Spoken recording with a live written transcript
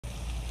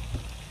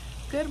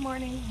Good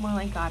morning, more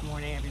like God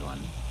morning, everyone.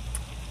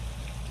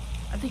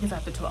 I think it's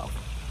after 12.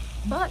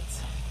 But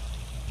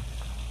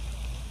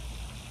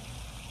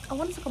I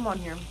wanted to come on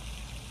here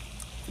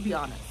to be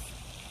honest.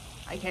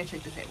 I can't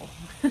shake the table.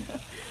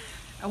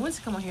 I wanted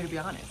to come on here to be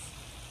honest.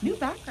 New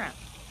background,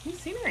 new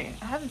scenery.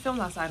 I haven't filmed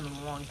outside in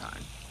a long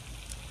time.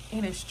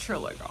 And it's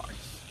chilly,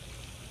 guys.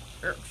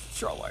 It's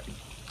chilly.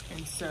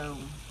 And so,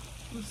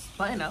 let's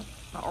button up.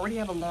 I already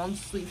have a long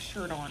sleeve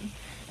shirt on.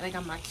 And I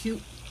got my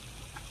cute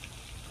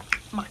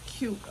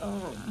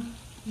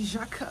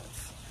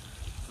jackets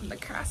from the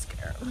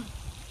Cascade.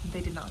 They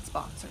did not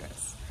sponsor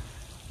us.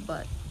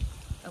 But,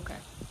 okay.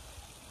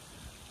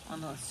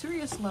 On a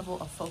serious level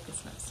of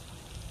focusness,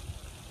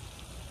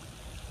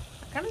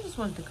 I kind of just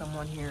wanted to come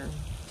on here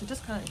to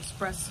just kind of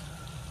express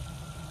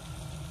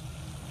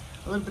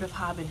a little bit of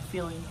how I've been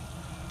feeling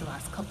the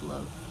last couple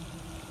of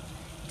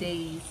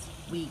days,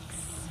 weeks,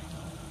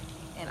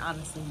 and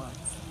honestly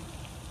months.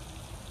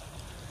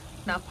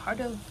 Now,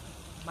 part of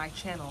my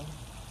channel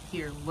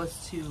here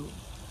was to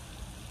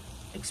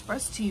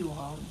express to you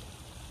all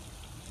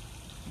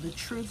the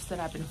truths that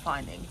I've been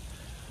finding.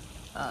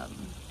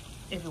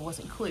 If it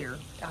wasn't clear,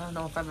 I don't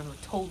know if I've ever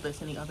told this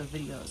in any other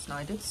videos. Now,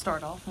 I did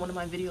start off one of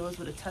my videos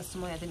with a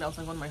testimony. I think that was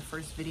like one of my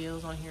first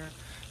videos on here,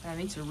 and I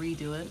need to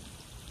redo it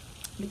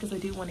because I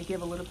do want to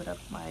give a little bit of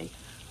my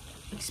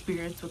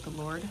experience with the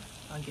Lord.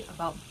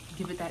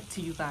 Give that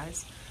to you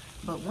guys.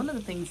 But one of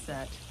the things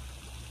that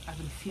I've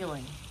been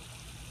feeling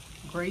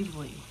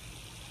gravely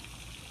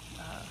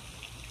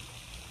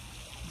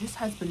this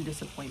has been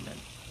disappointment.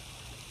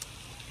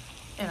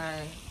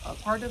 And a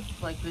part of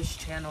like this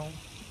channel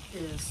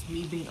is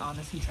me being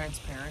honest and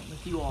transparent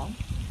with you all,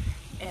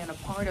 and a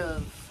part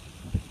of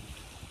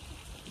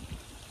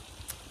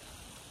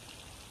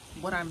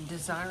what I'm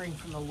desiring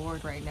from the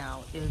Lord right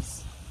now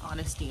is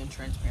honesty and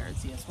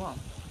transparency as well.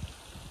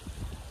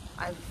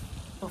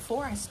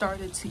 Before I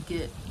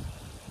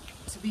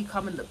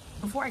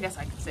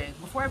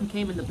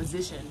became in the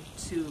position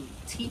to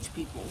teach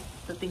people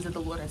the things that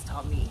the Lord has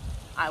taught me,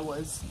 I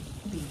was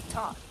being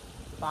taught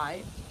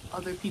by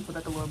other people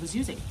that the Lord was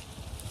using.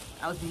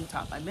 I was being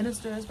taught by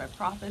ministers, by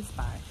prophets,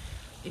 by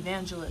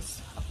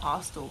evangelists,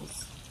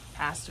 apostles,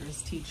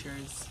 pastors,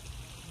 teachers,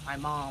 my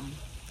mom,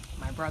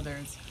 my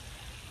brothers,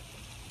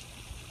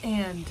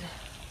 and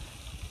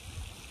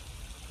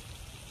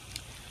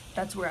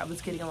that's where I was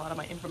getting a lot of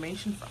my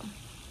information from.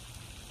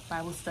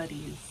 Bible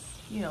studies,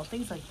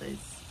 things like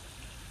this.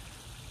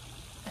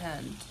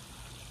 And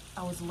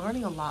I was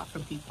learning a lot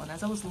from people, and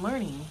as I was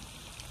learning,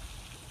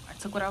 I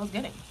took what I was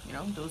getting.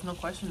 There was no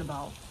question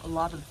about a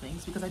lot of the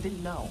things because I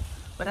didn't know.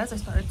 But as I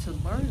started to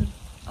learn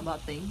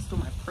about things through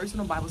my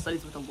personal Bible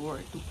studies with the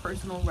Lord, through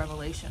personal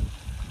revelation,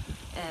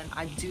 and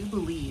I do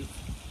believe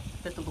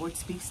that the Lord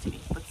speaks to me,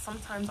 but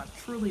sometimes I'm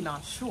truly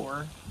not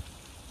sure.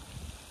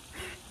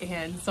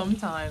 And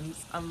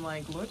sometimes I'm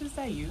like, Lord, is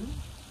that you?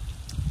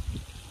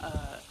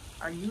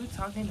 Are you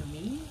talking to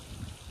me?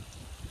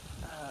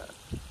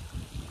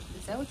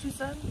 Is that what you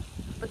said?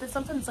 But then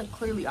sometimes it's like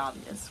clearly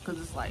obvious because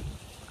it's like,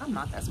 I'm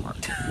not that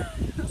smart.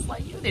 It's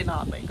like, you did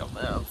not think of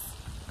this.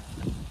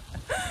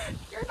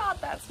 You're not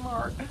that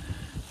smart.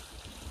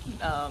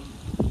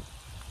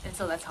 And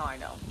so that's how I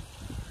know.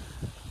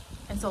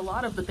 And so a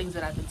lot of the things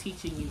that I've been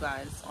teaching you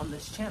guys on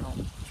this channel,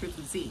 Truth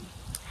with Z,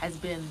 has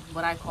been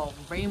what I call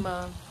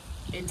Rhema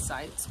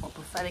insights or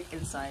prophetic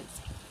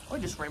insights, or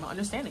just Rhema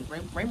understanding,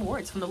 Rhema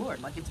words from the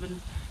Lord. Like, it's been,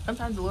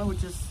 sometimes the Lord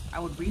I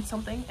would read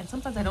something and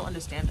sometimes I don't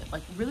understand it.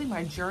 Like, really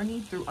my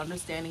journey through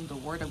understanding the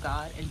Word of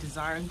God and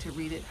desiring to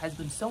read it has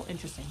been so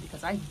interesting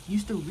because I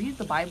used to read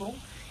the Bible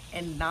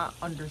and not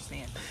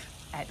understand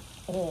at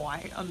all.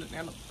 I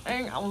understand the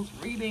thing I was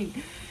reading.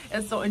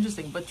 It's so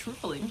interesting. But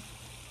truthfully,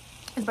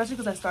 especially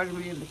because I started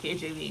reading the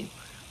KJV,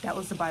 that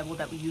was the Bible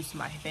that we used in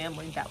my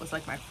family. That was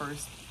like my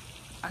first,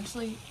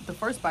 actually the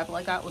first Bible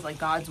I got was like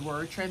God's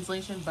Word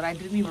translation, but I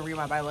didn't even read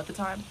my Bible at the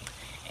time.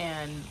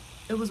 And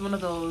it was one of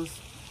those,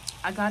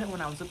 I got it when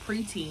I was a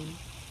preteen,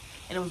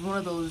 and it was one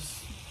of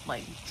those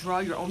like draw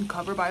your own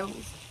cover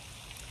Bibles,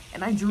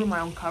 and I drew my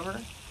own cover,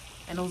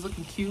 and it was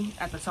looking cute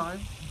at the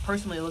time.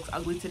 Personally, it looks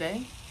ugly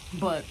today,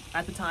 but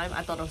at the time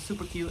I thought it was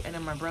super cute. And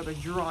then my brother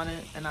drew on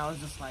it, and I was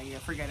just like, yeah,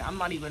 forget it, I'm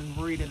not even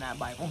reading that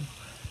Bible.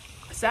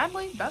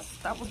 Sadly, that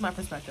was my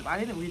perspective. I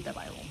didn't read that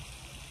Bible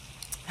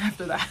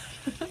after that.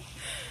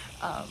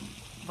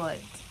 But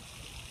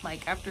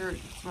like after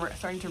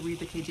starting to read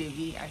the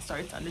KJV, I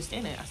started to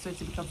understand it. I started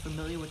to become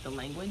familiar with the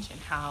language and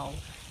how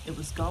it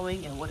was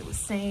going and what it was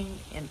saying,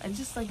 and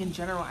just like in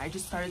general, I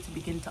just started to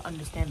begin to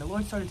understand. The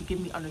Lord started to give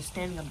me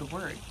understanding of the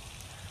Word.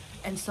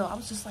 And so I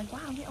was just like,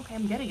 wow, yeah, okay,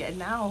 I'm getting it. And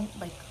now,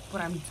 like,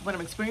 what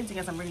I'm experiencing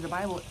as I'm reading the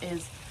Bible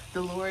is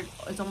the Lord,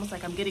 it's almost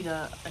like I'm getting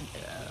I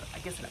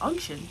guess an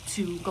unction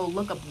to go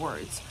look up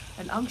words,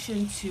 an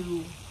unction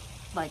to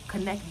like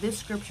connect this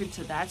scripture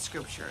to that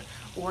scripture,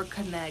 or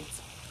connect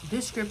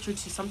this scripture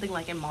to something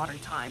like in modern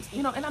times,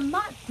 and I'm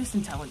not this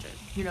intelligent,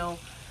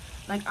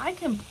 like I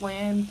can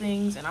plan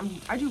things, and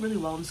I do really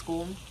well in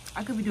school.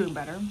 I could be doing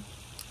better.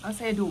 I'd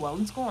say I do well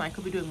in school, and I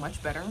could be doing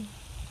much better.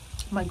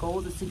 My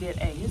goal is to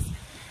get A's,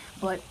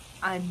 but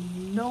I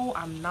know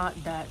I'm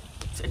not that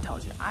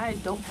intelligent. I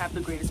don't have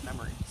the greatest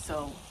memory.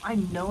 So I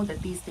know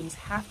that these things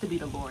have to be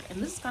the Lord. And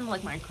this is kind of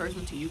like my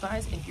encouragement to you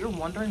guys. If you're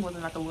wondering whether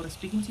or not the Lord is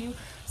speaking to you,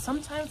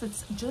 sometimes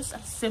it's just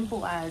as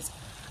simple as,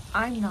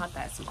 I'm not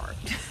that smart.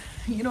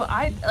 You know,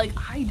 I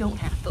don't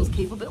have those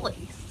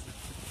capabilities.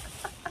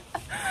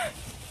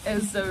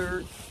 And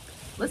so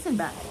listen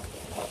back.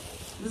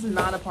 This is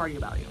not a party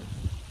about you.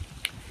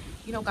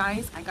 You know,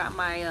 guys, I got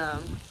my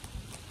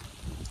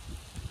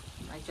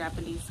my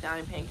Japanese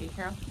scallion pancake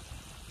here.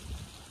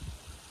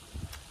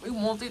 We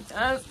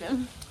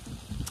multitasking.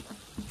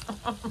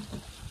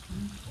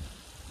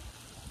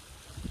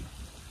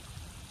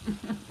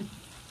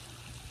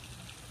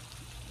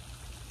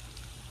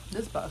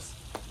 This bus.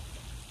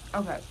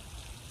 Okay.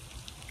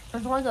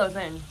 That's like I was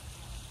saying.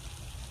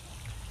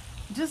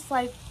 Just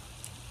like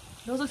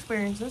those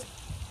experiences.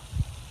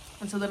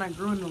 And so then I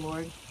grew in the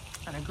Lord,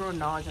 and I grew in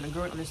knowledge, and I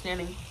grew in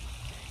understanding.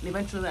 And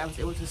eventually I was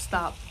able to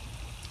stop.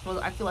 Well,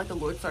 I feel like the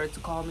Lord started to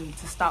call me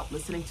to stop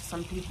listening to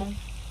some people.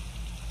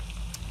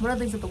 One of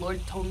the things that the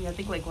Lord told me, I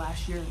think like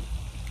last year,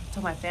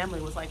 to my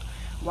family was like,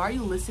 why are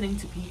you listening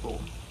to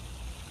people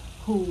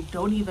who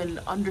don't even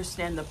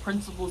understand the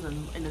principles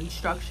and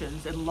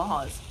instructions and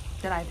laws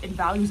and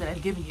values that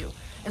I've given you?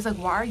 It's like,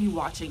 why are you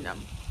watching them?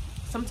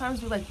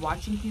 Sometimes we like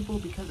watching people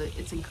because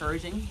it's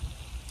encouraging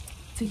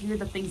to hear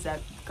the things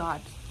that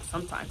God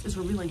sometimes is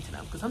revealing to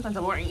them. Because sometimes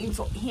the Lord he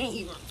ain't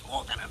even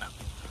talking to them.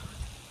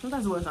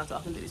 Sometimes the Lord's not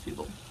talking to these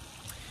people.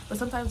 But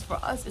sometimes for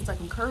us, it's like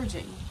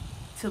encouraging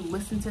to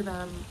listen to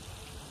them,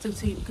 to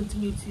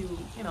continue to,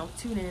 you know,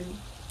 tune in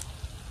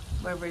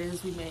wherever it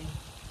is we may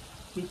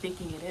be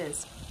thinking it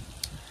is.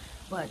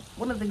 But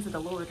one of the things that the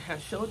Lord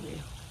has showed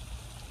me,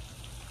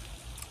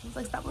 it's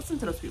like, stop listening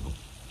to those people.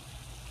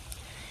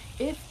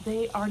 If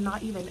they are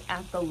not even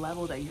at the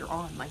level that you're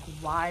on, like,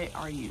 why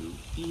are you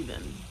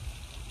even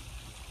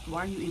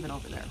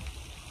over there?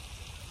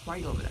 Why are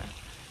you over there?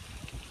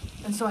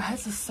 And so I had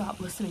to stop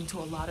listening to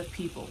a lot of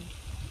people,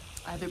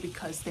 either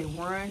because they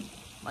weren't,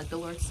 like the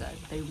Lord said,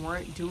 they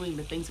weren't doing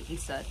the things that he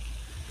said.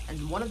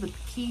 And one of the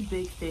key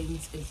big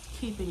things is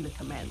keeping the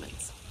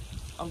commandments.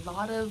 A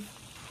lot of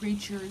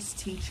preachers,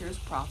 teachers,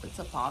 prophets,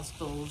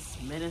 apostles,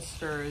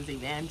 ministers,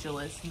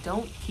 evangelists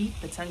don't keep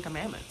the 10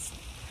 commandments,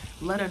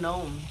 let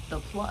alone the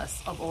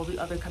plus of all the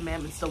other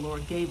commandments the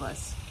Lord gave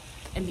us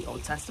in the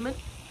Old Testament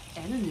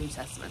and the New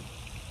Testament.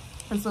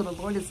 And so the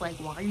Lord is like,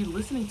 why are you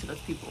listening to those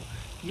people?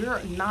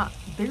 You're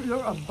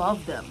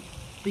above them.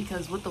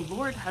 Because what the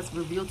Lord has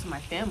revealed to my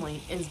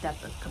family is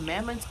that the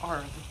commandments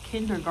are the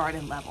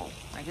kindergarten level.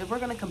 Like, if we're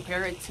going to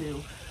compare it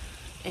to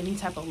any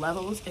type of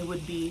levels, it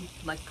would be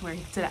like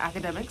comparing to the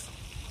academics.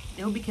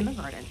 It would be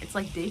kindergarten. It's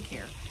like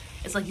daycare.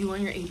 It's like you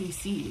learn your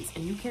ABCs,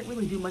 and you can't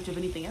really do much of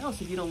anything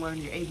else if you don't learn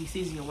your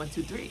ABCs and your 1,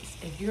 2,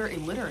 3s. If you're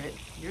illiterate,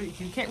 you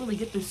can't really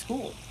get through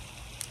school.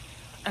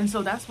 And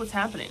so that's what's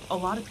happening. A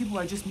lot of people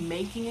are just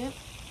making it,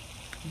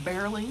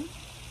 barreling,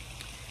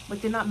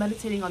 but they're not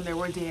meditating on their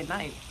word day and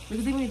night.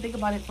 Because even when you think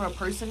about it, for a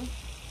person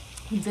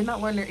who did not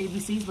learn their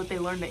ABCs, but they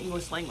learned the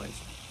English language.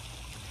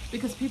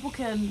 Because people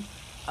can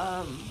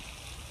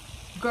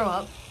grow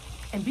up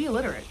and be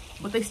illiterate,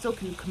 but they still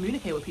can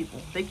communicate with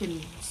people. They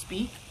can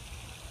speak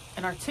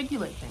and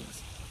articulate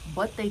things,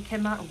 but they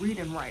cannot read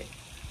and write.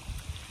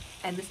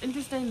 And it's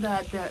interesting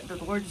that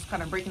the Lord is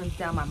kind of breaking this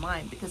down my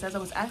mind, because as I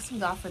was asking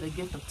God for the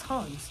gift of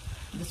tongues,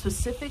 the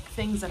specific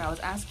things that I was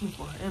asking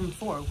for him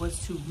for was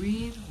to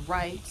read,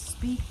 write,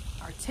 speak,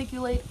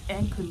 articulate,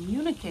 and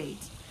communicate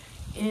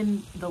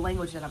in the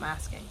language that I'm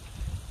asking.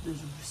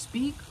 There's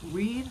speak,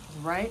 read,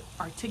 write,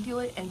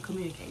 articulate, and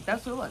communicate.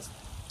 That's what it was.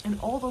 And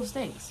all those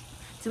things.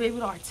 To be able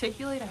to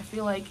articulate, I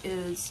feel like,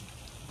 is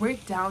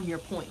break down your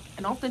point.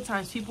 And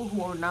oftentimes people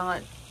who are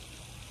not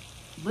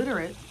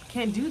literate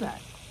can't do that.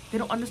 They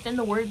don't understand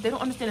the word. They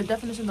don't understand the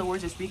definition of the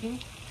words they're speaking.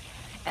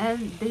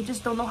 And they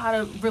just don't know how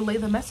to relay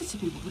the message to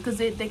people, because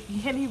you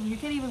can't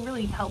even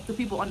really help the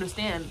people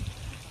understand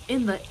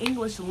in the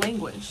English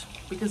language,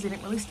 because they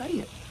didn't really study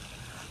it.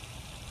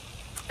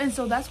 And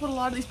so that's what a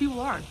lot of these people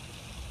are.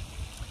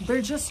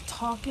 They're just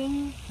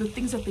talking the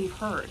things that they've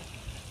heard.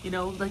 You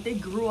know, like they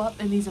grew up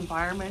in these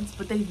environments,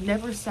 but they've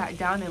never sat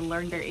down and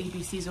learned their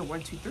ABCs or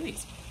 1, 2,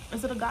 3s. And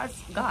so God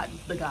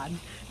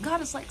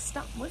is like,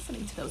 stop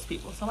listening to those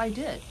people. So I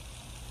did.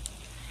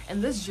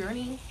 And this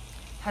journey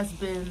has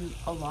been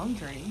a long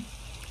journey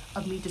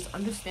of me just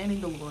understanding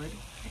the Lord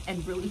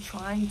and really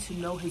trying to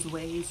know his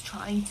ways,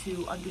 trying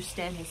to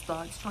understand his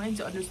thoughts, trying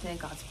to understand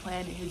God's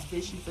plan and his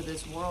vision for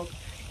this world,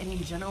 and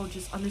in general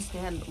just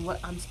understand what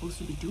I'm supposed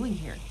to be doing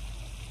here.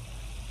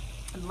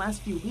 In the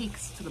last few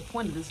weeks, to the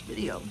point of this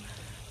video,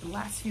 the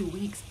last few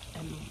weeks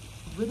and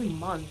really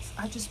months,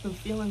 I've just been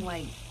feeling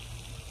like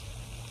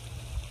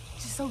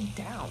just so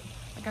down.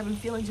 Like I've been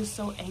feeling just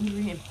so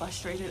angry and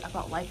frustrated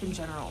about life in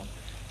general.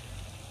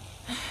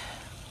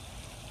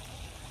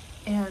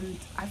 And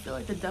I feel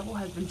like the devil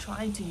has been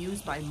trying to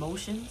use my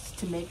emotions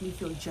to make me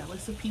feel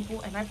jealous of people.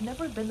 And I've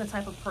never been the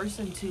type of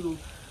person to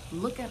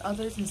look at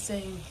others and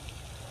say,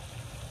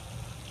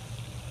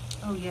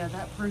 oh yeah,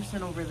 that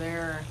person over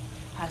there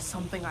has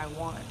something I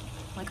want.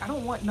 Like, I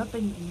don't want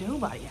nothing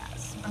nobody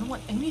has. I don't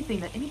want anything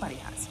that anybody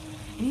has.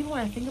 And even when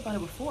I think about it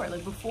before,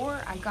 like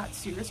before I got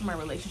serious in my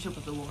relationship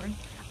with the Lord,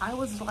 I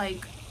was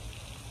like,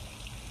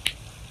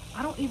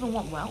 I don't even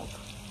want wealth.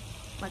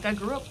 Like, I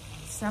grew up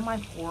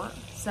semi-poor,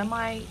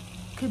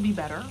 could be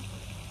better,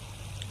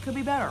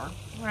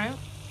 right?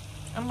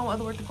 I don't know what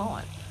other word to call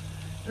it.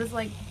 It was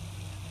like,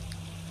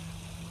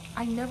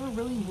 I never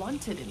really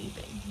wanted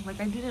anything. Like,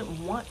 I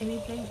didn't want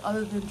anything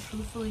other than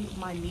truthfully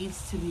my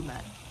needs to be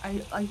met.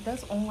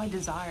 That's all I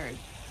desired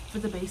for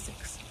the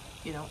basics.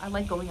 You know, I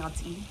like going out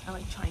to eat. I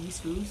like Chinese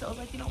food. So I was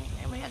like, you know,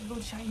 I might have to go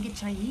and get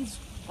Chinese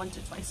once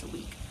or twice a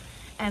week.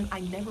 And I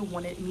never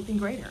wanted anything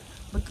greater.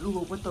 But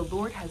what the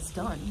Lord has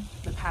done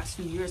the past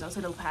few years, I would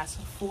say the past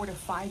 4 to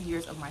 5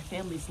 years of my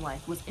family's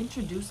life, was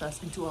introduce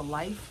us into a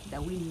life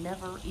that we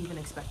never even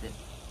expected.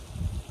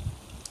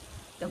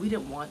 That we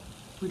didn't want,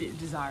 we didn't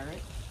desire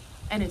it.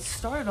 And it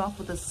started off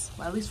with us,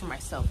 well, at least for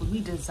myself, with me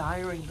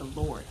desiring the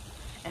Lord.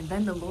 And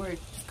then the Lord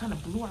just kind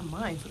of blew our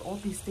minds with all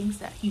these things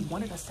that he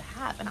wanted us to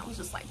have. And I was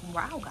just like,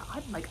 wow,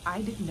 God, like,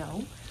 I didn't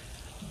know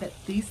that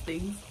these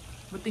things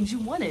were things you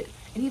wanted.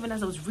 And even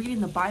as I was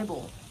reading the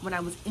Bible, when I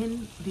was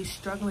in these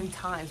struggling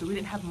times where we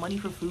didn't have money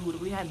for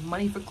food, we had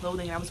money for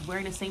clothing, and I was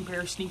wearing the same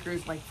pair of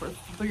sneakers like for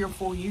 3 or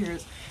 4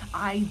 years,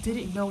 I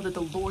didn't know that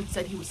the Lord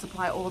said he would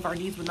supply all of our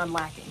needs with none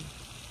lacking.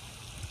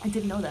 I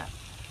didn't know that.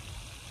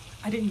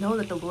 I didn't know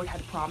that the Lord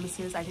had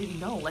promises. I didn't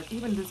know, like,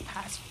 even this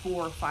past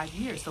 4 or 5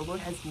 years, the Lord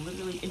has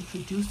literally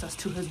introduced us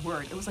to his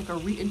word. It was like a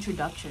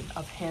reintroduction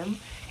of him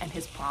and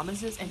his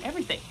promises and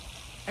everything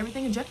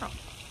in general.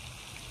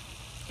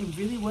 It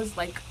really was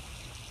like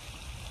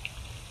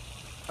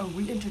a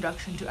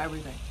reintroduction to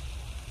everything.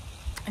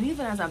 And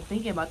even as I'm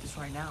thinking about this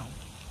right now,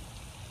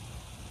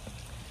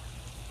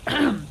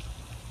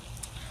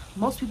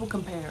 most people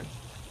compare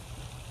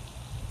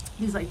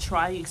these like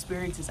trying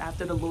experiences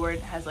after the Lord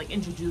has like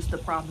introduced the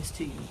promise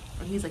to you,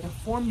 or he's like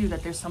informed you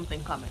that there's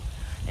something coming,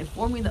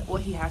 informed me that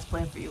what he has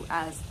planned for you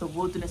as the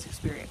wilderness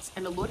experience.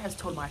 And the Lord has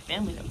told my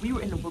family that we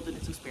were in the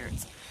wilderness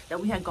experience, that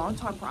we had gone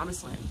to our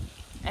promised land,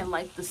 and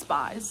like the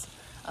spies,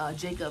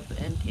 Jacob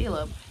and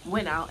Caleb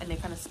went out and they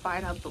kind of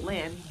spied out the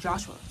land.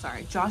 Joshua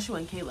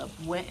and Caleb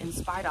went and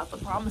spied out the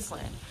promised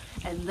land,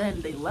 and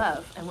then they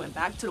left and went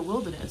back to the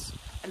wilderness,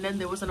 and then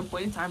there was an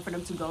appointed time for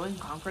them to go and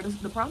conquer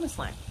the promised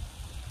land.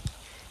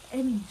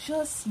 And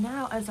just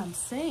now, as I'm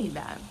saying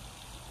that,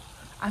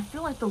 I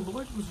feel like the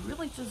Lord was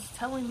really just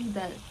telling me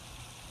that.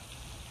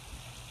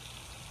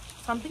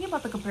 So I'm thinking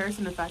about the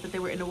comparison, the fact that they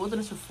were in the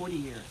wilderness for 40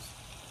 years,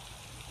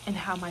 and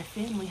how my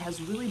family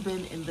has really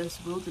been in this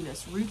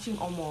wilderness, reaching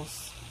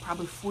almost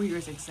probably 4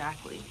 years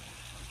exactly,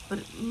 but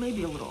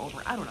maybe a little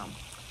over, I don't know,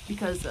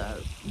 because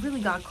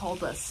really God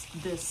called us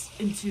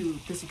into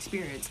this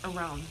experience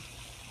around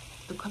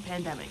the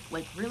pandemic.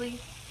 Like, really,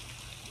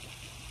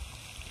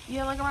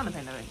 yeah, like around the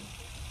pandemic.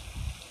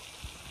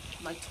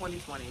 Like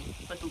 2020,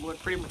 like the Lord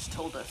pretty much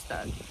told us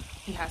that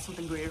he has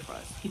something greater for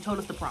us. He told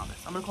us the promise.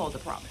 I'm gonna call it the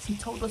promise. He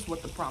told us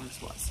what the promise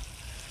was.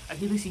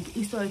 At least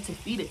he started to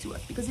feed it to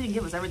us, because he didn't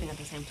give us everything at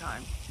the same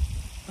time,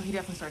 but he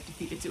definitely started to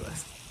feed it to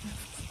us.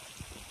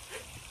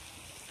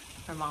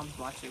 My mom's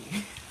watching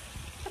me.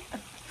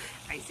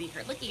 I see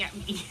her looking at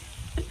me.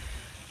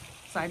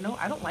 So I know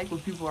I don't like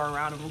when people are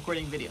around and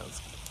recording videos,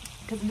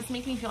 because it just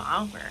makes me feel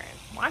awkward.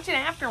 Watch it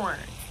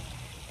afterwards.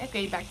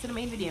 Okay, back to the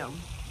main video.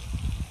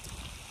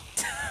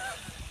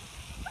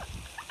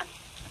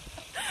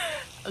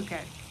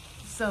 Okay,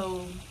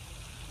 so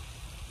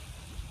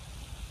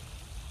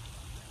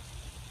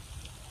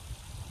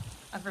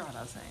I forgot what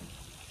I was saying.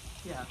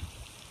 Yeah,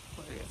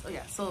 what it is. Oh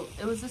yeah, so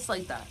it was just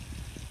like that.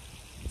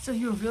 So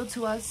he revealed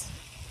to us,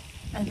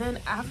 and then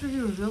after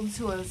he revealed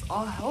to us,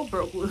 all hell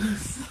broke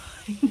loose.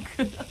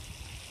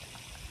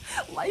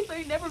 Life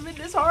ain't never been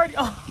this hard,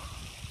 y'all.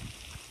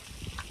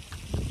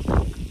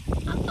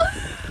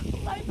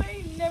 Life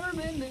ain't never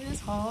been this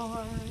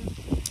hard.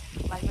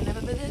 Life ain't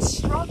never been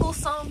this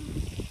troublesome,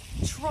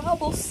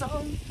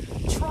 trialsome.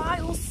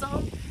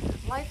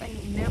 Life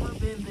ain't never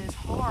been this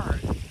hard.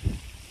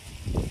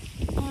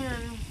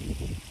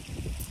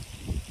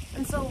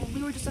 And so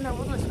we were just in our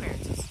wilderness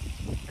experiences.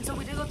 And so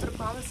we did go to the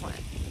promised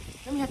land.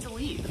 Then we had to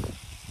leave.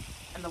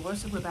 And the Lord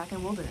said we're back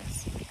in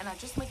wilderness. And I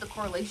just made the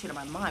correlation in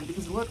my mind,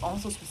 because the Lord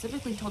also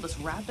specifically told us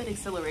rapid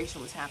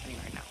acceleration was happening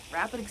right now.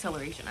 Rapid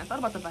acceleration. I thought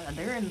about the fact that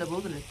they're in the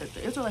wilderness, that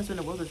the Israelites were in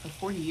the wilderness for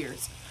 40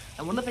 years.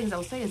 And one of the things I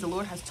would say is the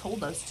Lord has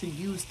told us to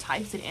use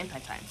types and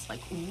anti-types. Like,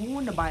 who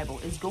in the Bible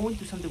is going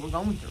through something we're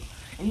going through?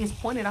 And he has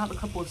pointed out a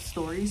couple of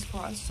stories for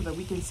us so that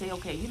we can say,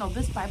 okay, you know,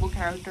 this Bible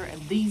character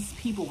and these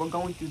people were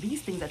going through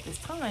these things at this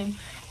time.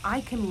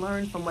 I can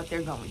learn from what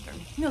they're going through.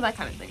 You know, that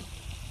kind of thing.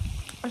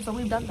 And so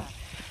we've done that.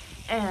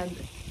 And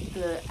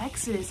the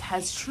Exodus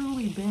has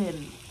truly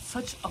been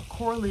such a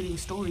correlating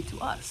story to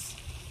us.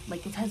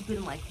 Like, it has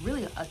been like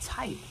really a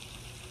type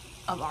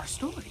of our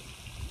story.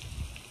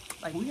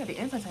 Like, we are the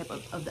antitype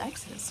of the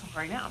Exodus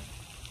right now.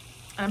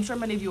 And I'm sure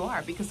many of you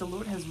are, because the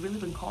Lord has really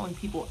been calling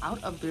people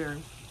out of their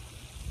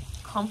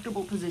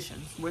comfortable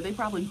positions where they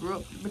probably grew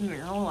up, been in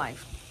their whole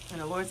life. And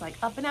the Lord's like,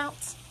 up and out,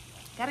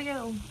 gotta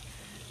go.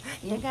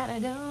 You gotta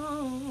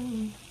go.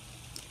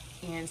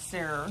 And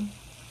so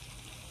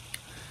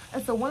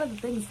one of the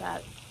things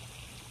that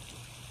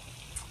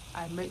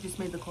just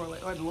made the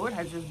correlation, or the Lord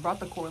has just brought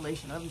the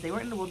correlation of, is they were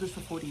in the wilderness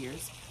for 40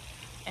 years.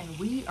 And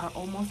we are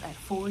almost at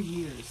 4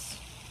 years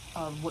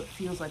of what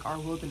feels like our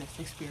wilderness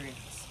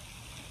experience.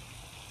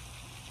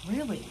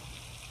 Really?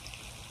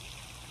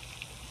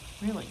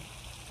 Really?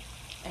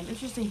 An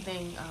interesting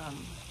thing,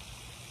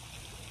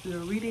 we were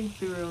reading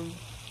through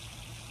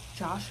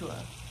Joshua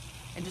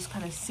and just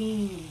kind of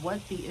seeing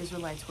what the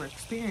Israelites were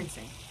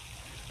experiencing.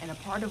 And a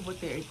part of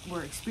what they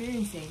were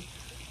experiencing,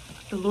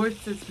 the Lord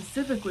said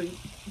specifically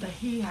that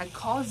he had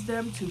caused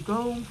them to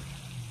go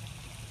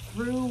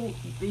through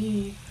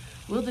the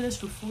wilderness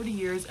for 40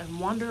 years and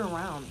wander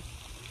around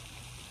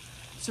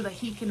so that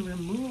he can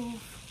remove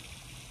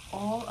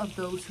all of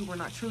those who were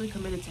not truly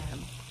committed to him.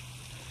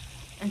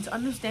 And to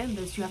understand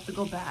this, you have to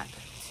go back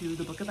to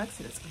the book of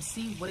Exodus and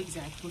see what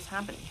exactly was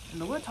happening.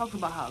 And the Lord talked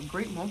about how a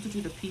great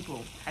multitude of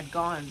people had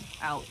gone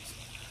out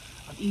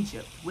of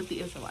Egypt with the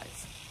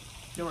Israelites.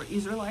 There were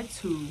Israelites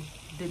who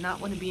did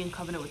not want to be in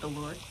covenant with the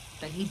Lord,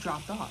 that he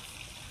dropped off.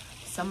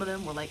 Some of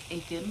them were like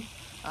Achan.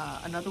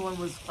 Another one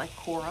was like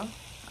Korah.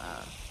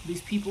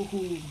 These people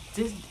who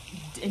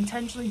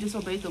intentionally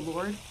disobeyed the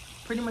Lord,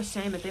 pretty much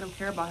saying that they don't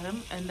care about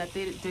him and that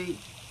they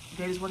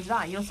just want to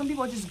die. You know, some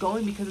people are just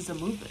going because it's a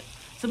movement.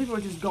 Some people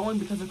are just going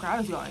because the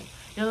crowd is going.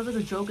 You know, there's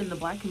a joke in the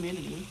black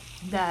community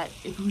that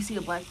if we see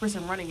a black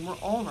person running, we're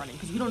all running,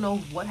 because we don't know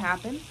what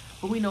happened,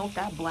 but we know if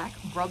that black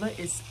brother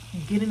is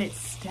getting it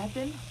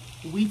stepping,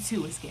 we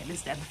too is getting it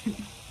stepping.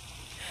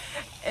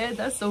 And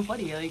that's so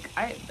funny. Like,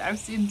 I've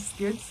seen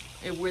skits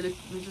where they're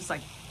just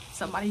like,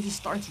 somebody just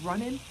starts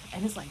running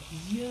and it's like,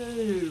 yo,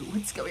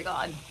 what's going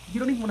on? You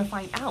don't even want to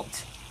find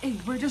out. Hey,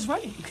 we're just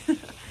running.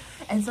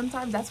 And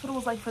sometimes that's what it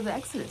was like for the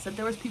Exodus, that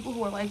there was people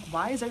who were like,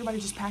 why is everybody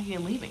just packing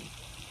and leaving?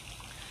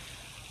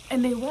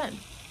 And they went,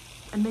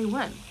 and they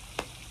went.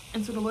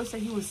 And so the Lord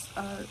said he was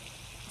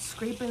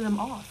scraping them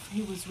off.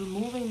 He was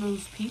removing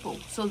those people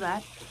so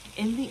that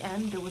in the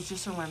end, there was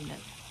just a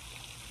remnant.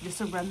 Just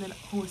a remnant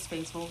who was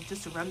faithful,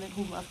 just a remnant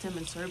who loved him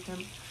and served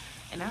him.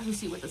 And as we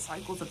see with the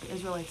cycles of the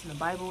Israelites in the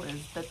Bible,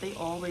 is that they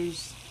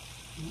always,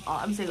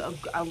 I'm saying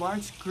a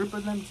large group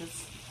of them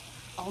just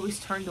always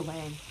turned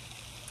away.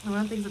 And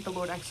one of the things that the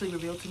Lord actually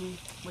revealed to me,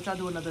 which I'll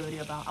do another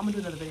video about, I'm gonna do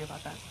another video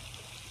about that.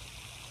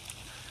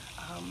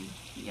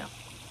 Yeah,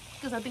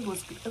 because I think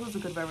it was a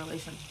good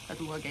revelation that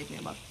the Lord gave me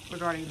about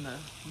regarding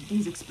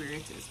these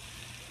experiences.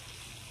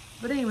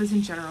 But anyways,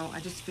 in general,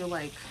 I just feel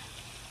like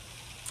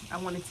I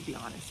wanted to be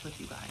honest with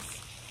you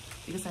guys,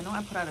 because I know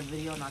I put out a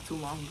video not too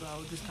long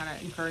ago just kind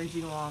of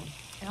encouraging you all,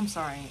 and I'm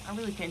sorry, I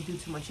really can't do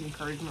too much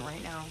encouragement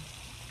right now.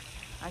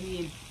 I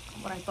mean,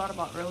 what I thought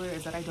about earlier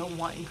is that I don't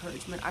want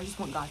encouragement, I just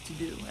want God to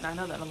do. And I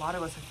know that a lot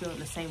of us are feeling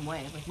the same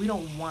way. Like, we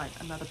don't want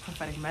another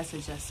prophetic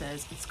message that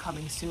says it's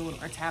coming soon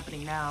or it's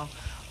happening now.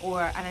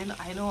 And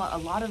I know a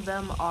lot of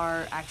them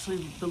are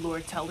actually the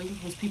Lord telling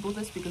his people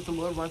this, because the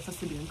Lord wants us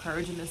to be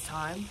encouraged in this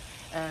time.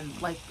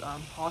 And like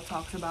Paul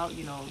talks about,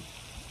 you know,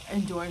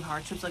 enduring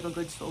hardships like a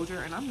good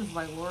soldier. And I'm just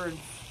like, Lord,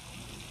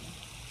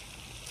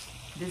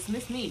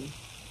 dismiss me,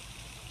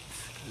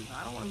 because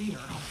I don't want to be here.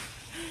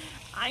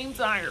 I'm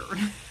tired.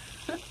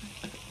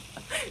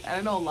 And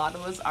I know a lot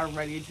of us are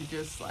ready to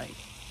just like,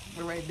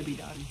 we're ready to be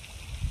done.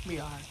 We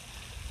are.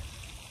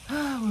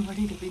 We're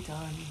ready to be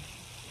done.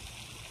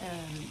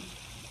 And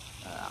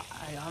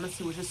I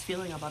honestly was just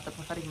feeling about the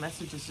prophetic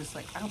messages, just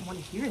like, I don't want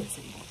to hear this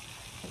anymore.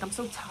 Like, I'm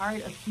so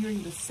tired of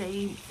hearing the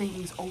same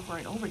things over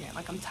and over again.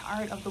 Like, I'm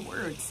tired of the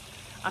words.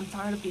 I'm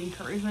tired of the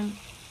encouragement.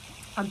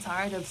 I'm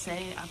tired of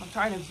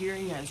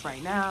hearing that it's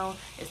right now,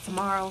 it's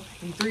tomorrow,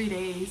 in 3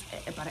 days,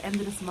 by the end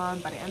of this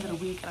month, by the end of the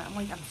week. And I'm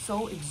like, I'm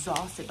so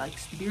exhausted, like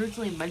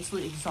spiritually and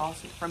mentally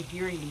exhausted from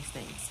hearing these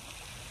things.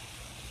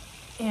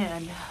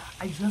 And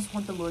I just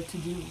want the Lord to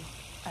do.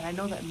 And I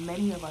know that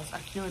many of us are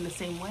feeling the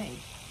same way.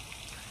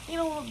 You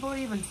know, the Lord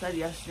even said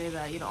yesterday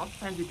that, you know,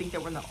 oftentimes we think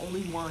that we're the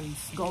only ones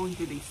going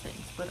through these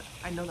things, but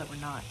I know that we're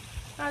not.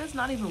 Now, that's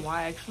not even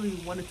why I actually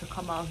wanted to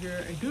come out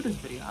here and do this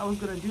video. I was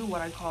going to do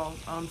what I call,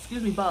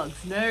 excuse me,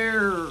 bugs.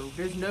 No,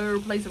 there's no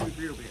place of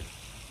review over here.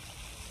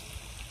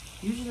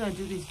 Usually I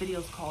do these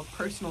videos called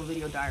personal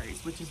video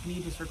diaries, which is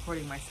me just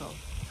recording myself,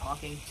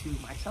 talking to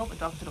myself and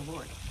talking to the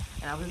Lord.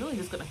 And I was really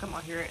just going to come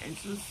out here and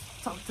just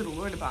talk to the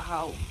Lord about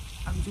how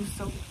I'm just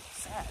so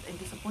sad and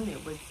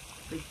disappointed with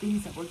the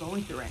things that we're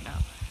going through right now.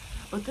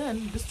 But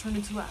then this turned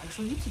into an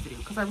actual YouTube video,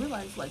 because I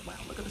realized, like, wow,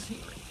 look at the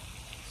scenery.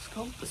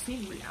 Scope the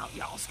scenery out,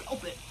 y'all,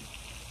 scope it.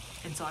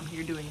 And so I'm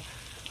here doing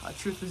a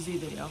Truth with Z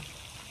video.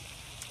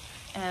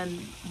 And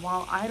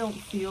while I don't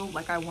feel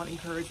like I want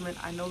encouragement,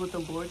 I know that the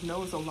Lord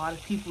knows a lot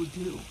of people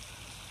do.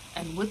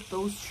 And with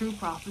those true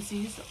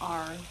prophecies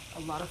are a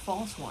lot of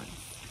false ones.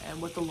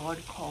 And what the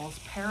Lord calls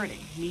parroting,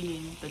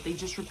 meaning that they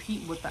just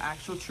repeat what the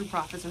actual true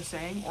prophets are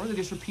saying, or they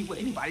just repeat what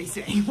anybody's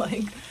saying.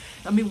 Like,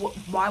 I mean,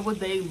 why would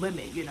they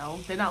limit, you know?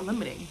 They're not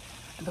limiting.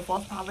 The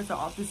false prophets are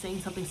often saying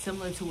something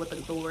similar to what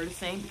the Lord is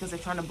saying because they're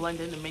trying to blend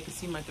in and make it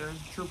seem like they're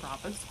true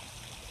prophets.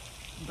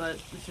 But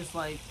it's just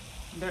like,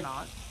 they're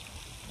not.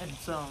 And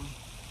so,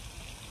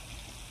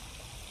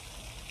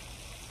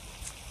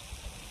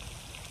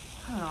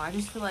 I don't know, I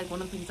just feel like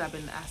one of the things I've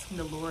been asking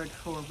the Lord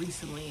for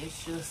recently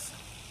is just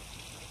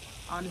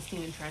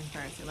honesty and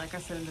transparency. Like I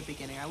said in the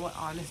beginning, I want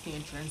honesty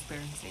and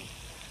transparency.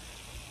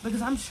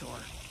 Because I'm sure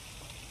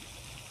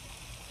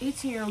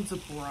 18-year-old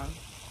Zipporah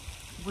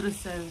would have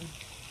said,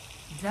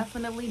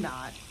 definitely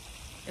not,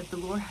 if the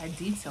Lord had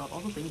detailed all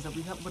the things that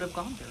we would have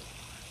gone through.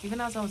 Even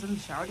as I was in the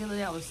shower the other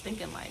day, I was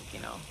thinking, like, you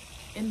know,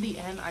 in the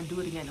end, I'd do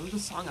it again. It was a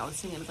song I was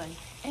singing. It's like,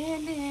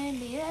 and in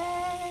the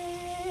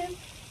end,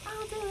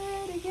 I'll do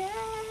it again.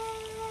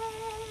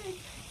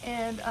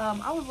 And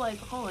I was like,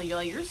 hold on,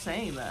 you're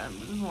saying that.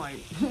 I'm like,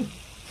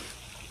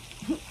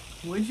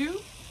 would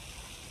you?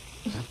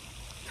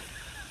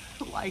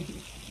 Like,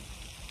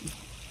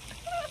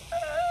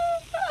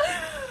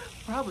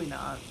 probably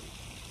not.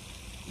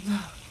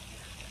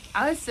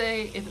 I would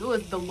say if it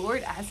was the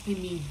Lord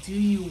asking me, do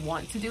you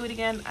want to do it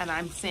again? And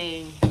I'm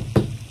saying,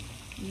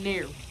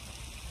 no.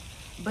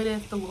 But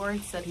if the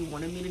Lord said he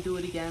wanted me to do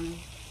it again,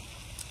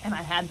 and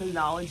I had the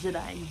knowledge that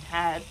I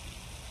had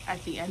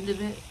at the end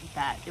of it,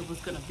 that it was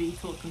going to be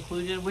to a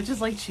conclusion, which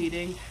is like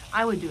cheating,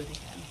 I would do it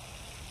again.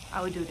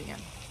 I would do it again.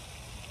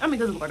 I mean,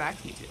 because the Lord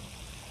asked me to.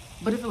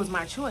 But if it was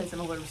my choice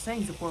and the Lord was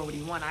saying, Zipporah, what do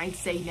you want? I'd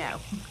say no.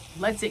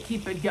 Let's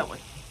keep it going.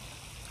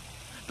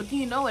 But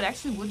you know, it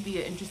actually would be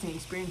an interesting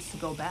experience to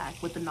go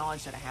back with the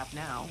knowledge that I have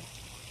now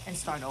and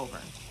start over.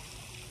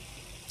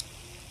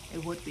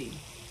 It would be.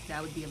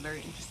 That would be a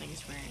very interesting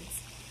experience.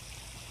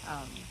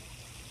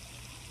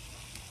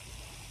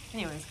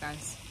 Anyways,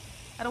 guys,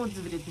 I don't want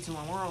this video to be too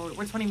long.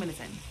 We're 20 minutes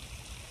in.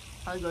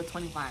 Probably go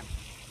 25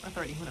 or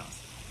 30, who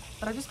knows.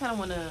 But I just kind of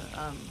want to,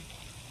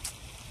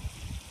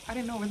 I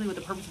didn't know really what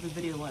the purpose of this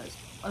video was,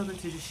 other than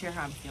to just share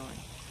how I'm feeling.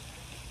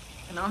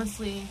 And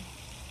honestly,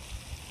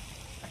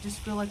 I just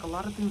feel like a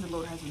lot of things the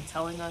Lord has been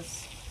telling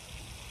us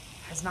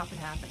has not been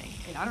happening.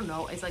 And I don't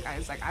know, it's like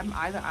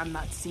I'm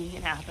not seeing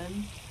it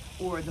happen,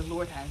 or the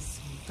Lord has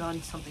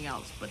done something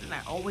else. But then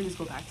I always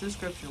go back to the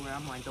scripture where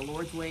I'm like, the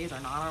Lord's ways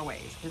are not our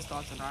ways, his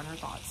thoughts are not our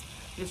thoughts.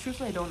 Because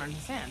truthfully, I don't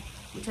understand,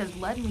 which has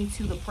led me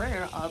to the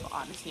prayer of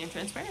honesty and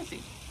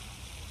transparency.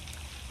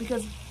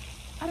 Because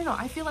I don't know,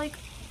 I feel like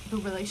the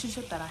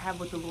relationship that I have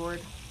with the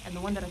Lord and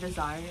the one that I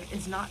desire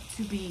is not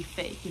to be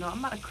fake. You know,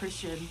 I'm not a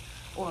Christian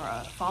or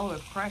a follower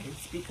of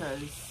Christ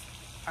because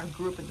I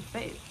grew up in the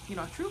faith. You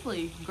know,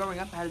 truthfully, growing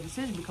up, I had a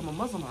decision to become a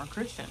Muslim or a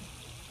Christian.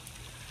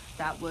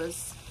 That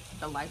was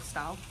the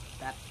lifestyle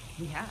that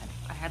we had.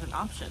 I had an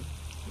option,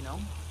 you know.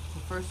 The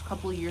first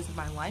couple of years of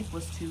my life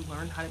was to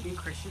learn how to be a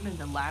Christian, and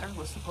the latter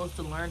was supposed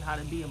to learn how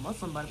to be a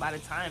Muslim. But by the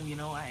time, you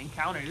know, I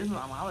encountered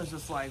Islam, I was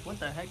just like, what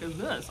the heck is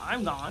this?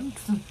 I'm gone.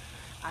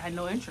 I had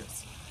no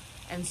interest.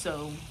 And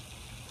so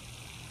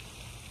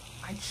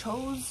I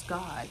chose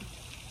God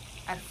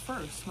at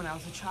first when I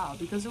was a child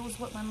because it was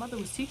what my mother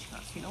was teaching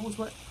us, you know, it was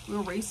what we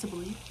were raised to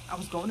believe. I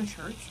was going to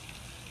church.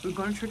 We were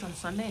going to church on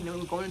Sunday, and then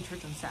we were going to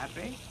church on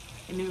Saturday,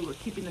 and then we were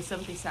keeping the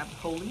seventh-day Sabbath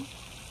holy.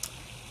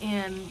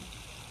 And,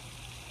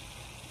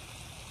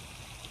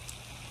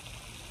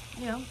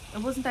 you know,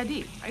 it wasn't that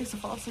deep. I used to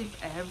fall asleep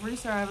every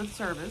Sabbath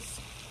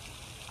service.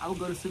 I would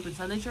go to sleep in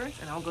Sunday church,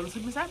 and I would go to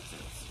sleep in Sabbath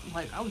service.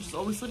 Like, I was just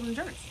always sleeping in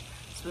church.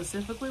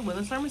 Specifically when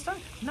the sermon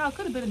started. Now, it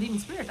could have been a demon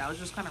spirit that was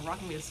just kind of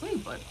rocking me to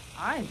sleep, but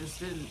I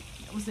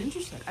was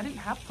interested. I didn't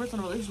have a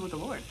personal relationship with the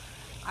Lord.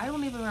 I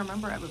don't even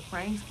remember ever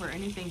praying for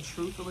anything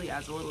truthfully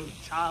as a little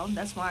child.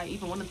 That's why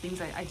even one of the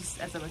things I just,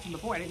 as I mentioned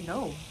before, I didn't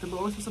know the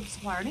Lord was supposed to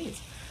supply our needs.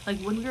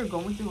 Like when we were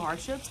going through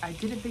hardships, I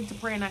didn't think to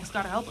pray and ask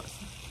God to help us.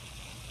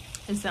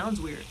 It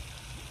sounds weird,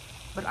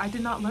 but I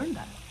did not learn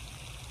that.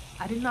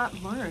 I did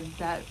not learn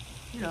that,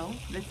 you know,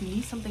 that if you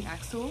need something,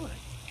 ask the Lord.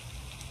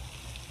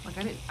 Like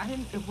I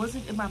didn't, it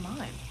wasn't in my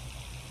mind.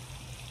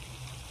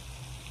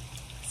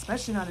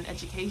 Especially not in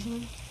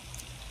education.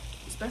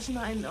 Especially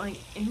not in like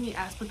any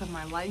aspect of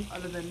my life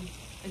other than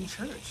in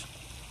church.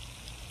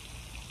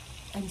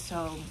 And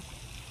so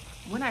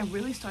when I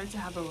really started to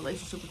have a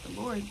relationship with the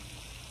Lord,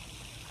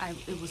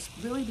 it was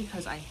really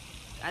because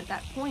at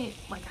that point,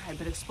 like I had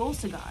been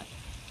exposed to God.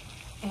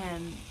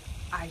 And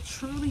I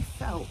truly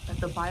felt that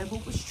the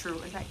Bible was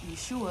true and that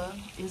Yeshua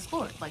is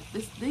Lord. Like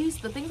the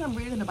things I'm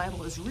reading in the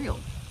Bible is real.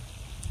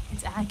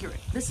 It's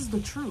accurate. This is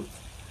the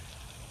truth.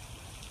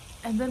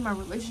 And then my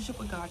relationship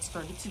with God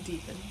started to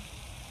deepen.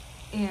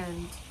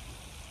 And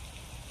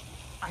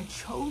I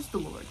chose the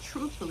Lord,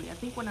 truthfully. I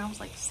think when I was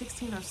like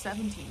 16 or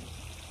 17,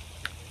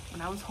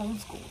 when I was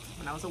homeschooled,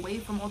 when I was away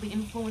from all the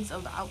influence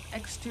of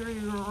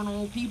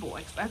external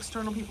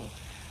people,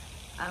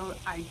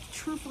 I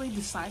truthfully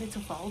decided to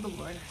follow the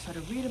Lord. I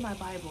started reading my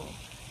Bible,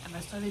 and I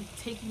started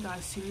taking God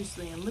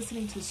seriously and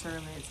listening to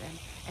sermons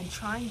and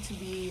trying to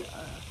be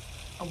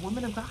a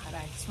woman of God.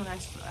 I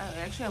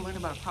learned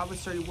about a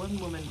Proverbs 31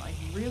 woman like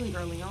really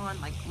early on,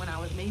 like when I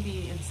was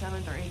maybe in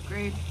 7th or 8th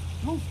grade.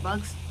 Move,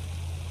 bugs.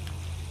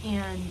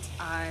 And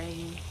I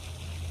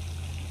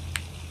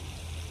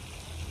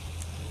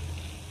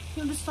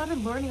just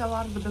started learning a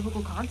lot of the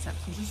biblical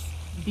concepts and just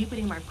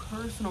deepening my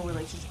personal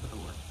relationship with the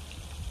Lord.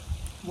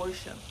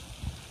 Worship,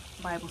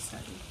 Bible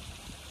study,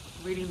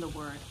 reading the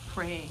Word,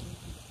 praying.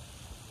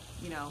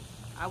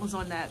 I was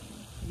on that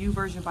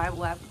YouVersion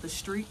Bible app with the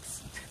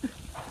streaks.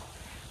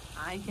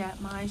 I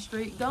got my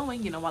streak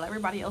going, while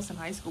everybody else in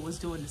high school was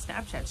doing the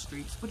Snapchat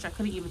streaks, which I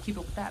couldn't even keep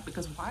up with that,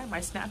 because why am I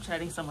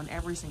Snapchatting someone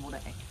every single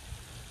day?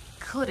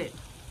 Couldn't.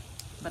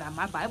 But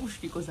my Bible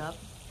streak was up.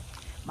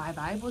 My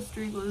Bible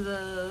streak was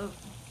up.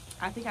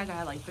 I think I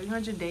got like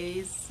 300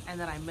 days, and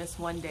then I missed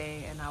one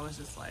day, and I was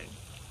just like,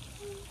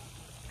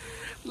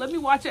 let me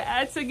watch an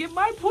ad to get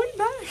my point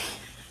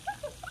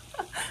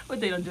back. But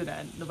they don't do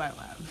that in the Bible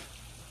app.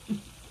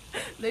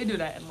 They do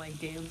that in like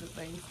games and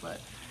things. But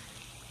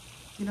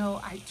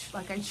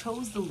I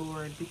chose the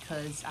Lord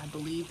because I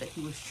believed that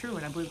He was true,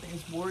 and I believed that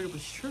His word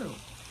was true.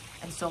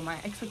 And so my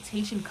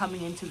expectation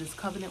coming into this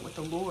covenant with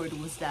the Lord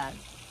was that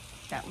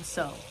was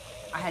so.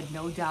 I had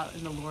no doubt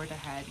in the Lord. I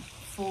had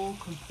full,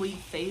 complete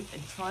faith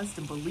and trust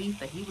and belief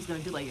that He was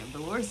going to do. Like, if the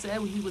Lord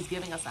said He was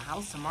giving us a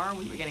house tomorrow,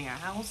 we were getting a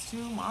house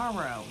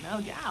tomorrow. No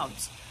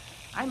doubt.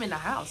 I'm in the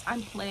house.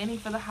 I'm planning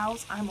for the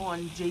house. I'm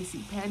on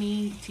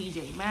JCPenney,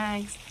 TJ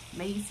Maxx,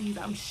 Macy's.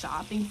 I'm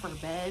shopping for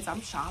beds. I'm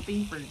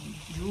shopping for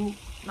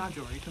not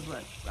jewelry, because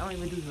what? I don't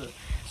even do the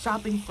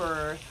shopping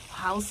for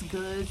house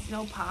goods,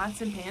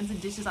 pots and pans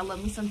and dishes. I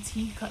love me some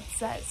teacup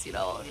sets,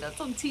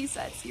 some tea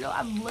sets.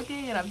 I'm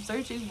looking and I'm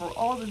searching for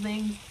all the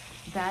things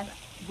that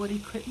would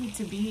equip me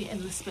to be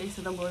in the space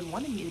that the Lord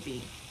wanted me to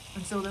be.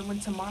 And so then when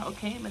tomorrow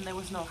came and there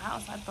was no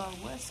house, I thought,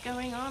 what's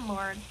going on,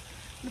 Lord?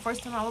 And the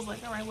first time I was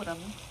like, all right,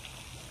 whatever.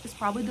 It's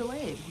probably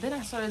delayed. Then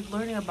I started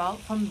learning about,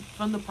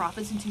 from the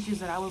prophets and teachers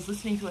that I was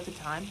listening to at the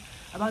time,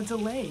 about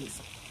delays.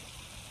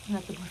 And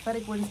that the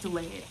prophetic word is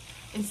delayed.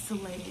 It's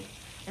delayed.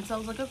 And so I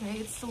was like, okay,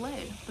 it's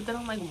delayed. But then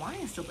I'm like, why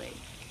is it delayed?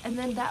 And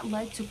then that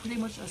led to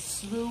pretty much a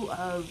slew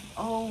of,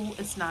 oh,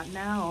 it's not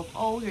now, of,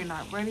 oh, you're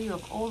not ready,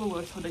 of, oh, the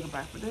Lord's holding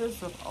back for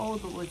this, of, oh,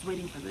 the Lord's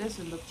waiting for this,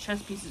 and the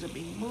chess pieces are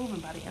being moved,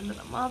 and by the end of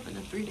the month, and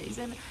then 3 days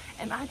in.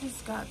 And I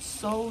just got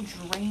so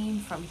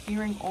drained from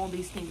hearing all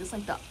these things. It's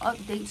like the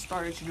update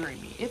started to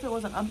drain me. If it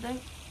was an update,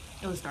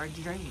 it was starting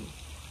to drain me.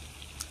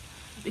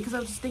 Because I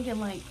was just thinking,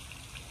 like,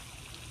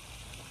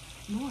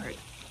 Lord,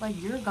 like,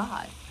 you're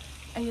God.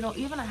 And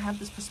even I have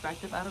this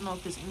perspective. I don't know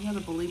if there's any other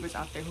believers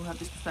out there who have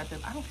this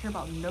perspective. I don't care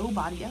about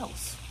nobody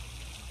else.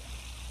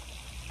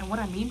 And what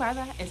I mean by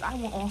that is I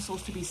want all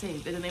souls to be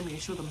saved in the name of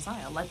Yeshua the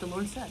Messiah, like the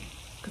Lord said.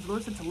 Because the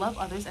Lord said to love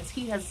others as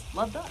He has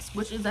loved us,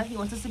 which is that He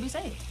wants us to be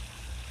saved.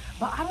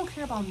 But I don't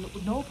care about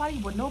nobody,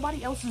 what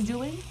nobody else is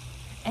doing.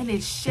 And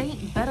it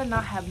better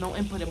not have no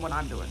input in what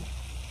I'm doing.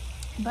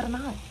 Better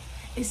not.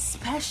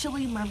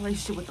 Especially my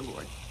relationship with the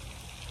Lord.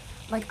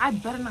 Like, I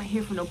better not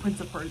hear from no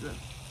Prince of Persia.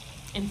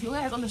 And if you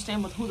guys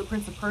understand who the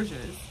Prince of Persia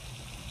is,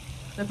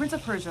 the Prince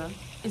of Persia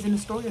is in the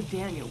story of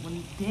Daniel.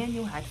 When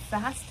Daniel had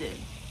fasted,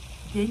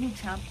 Daniel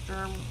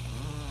chapter,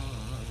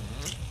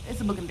 it's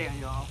the book of Daniel,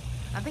 y'all.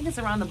 I think it's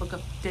around the book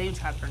of Daniel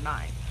chapter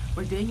 9,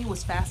 where Daniel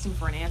was fasting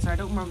for an answer. I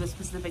don't remember the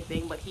specific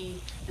thing, but he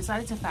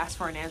decided to fast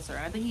for an answer.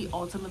 And I think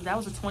that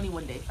was a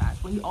 21-day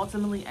fast, but he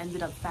ultimately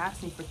ended up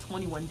fasting for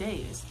 21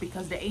 days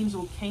because the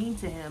angel came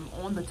to him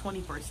on the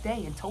 21st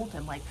day and told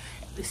him, like,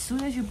 as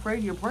soon as you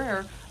prayed your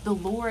prayer, the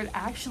Lord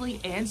actually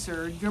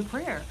answered your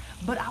prayer.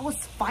 But I was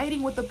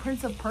fighting with the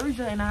Prince of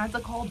Persia, and I had to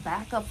call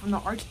backup from the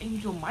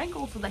Archangel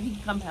Michael so that he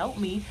can come help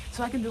me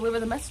so I can deliver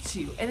the message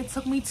to you. And it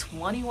took me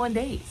 21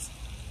 days.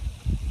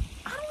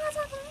 I don't have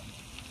time for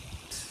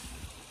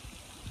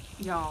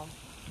that. Y'all,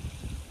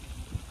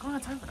 I don't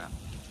have time for that.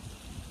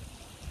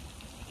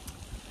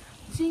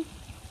 See,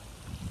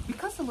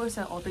 because the Lord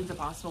said all things are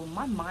possible,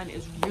 my mind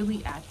is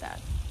really at that.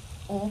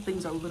 All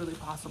things are literally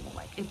possible.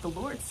 Like, if the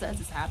Lord says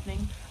it's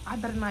happening, I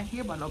better not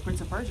hear about no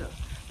Prince of Persia,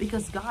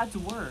 because God's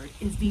word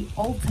is the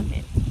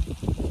ultimate.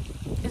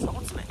 It's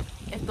ultimate.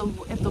 If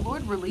the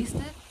Lord released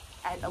it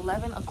at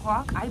 11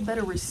 o'clock, I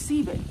better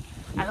receive it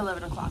at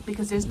 11 o'clock,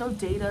 because there's no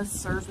data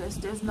service,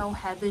 there's no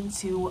heaven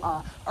to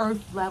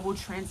earth level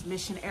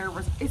transmission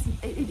errors. It's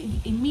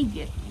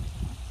immediate,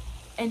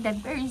 and that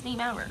very same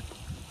hour.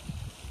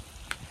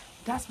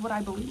 That's what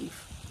I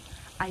believe.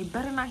 I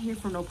better not hear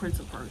from no Prince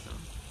of Persia.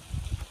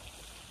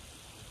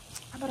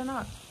 I better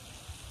not.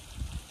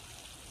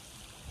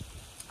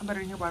 I better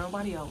hear about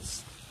nobody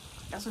else.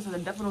 That's what I said.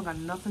 The devil don't got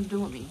nothing to do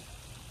with me.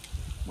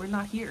 We're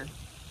not here,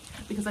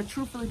 because I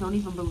truthfully don't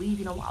even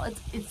believe. While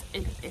it's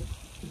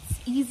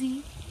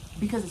easy,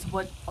 because it's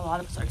what a lot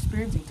of us are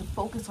experiencing, to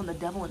focus on the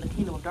devil and the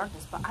kingdom of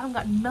darkness. But I don't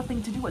got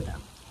nothing to do with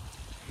them.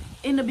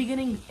 In the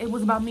beginning, it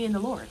was about me and the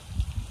Lord.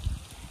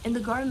 In the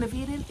Garden of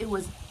Eden, it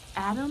was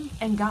Adam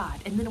and God,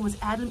 and then it was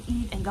Adam,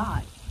 Eve, and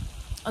God.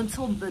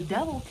 Until the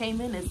devil came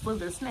in and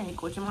slithered a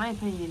snake, which in my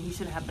opinion, he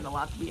shouldn't have been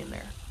allowed to be in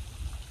there.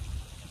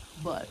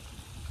 But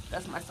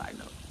that's my side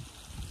note.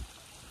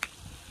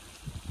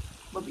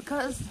 But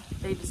because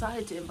they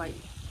decided to invite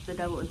the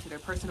devil into their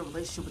personal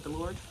relationship with the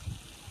Lord,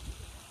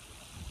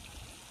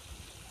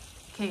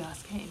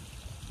 chaos came.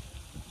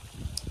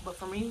 But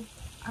for me,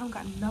 I don't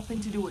got nothing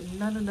to do with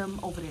none of them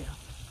over there.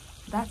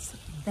 That's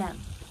them.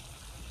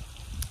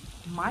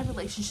 My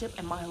relationship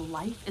and my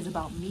life is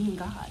about me and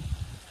God.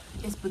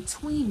 It's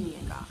between me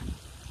and God.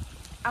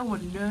 I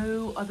want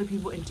no other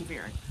people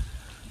interfering.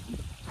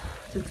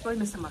 To explain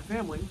this to my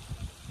family,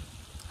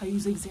 I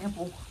use the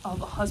example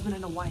of a husband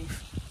and a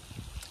wife.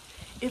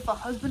 If a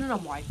husband and a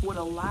wife would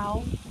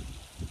allow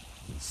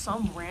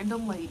some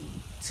random lady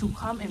to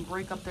come and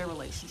break up their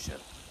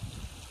relationship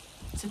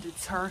to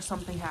deter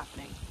something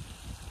happening,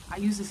 I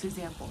use this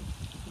example,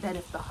 that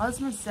if the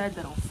husband said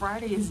that on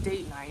Friday is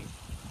date night,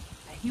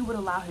 that he would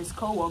allow his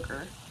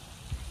coworker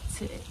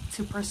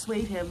to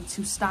persuade him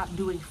to stop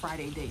doing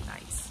Friday date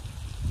nights.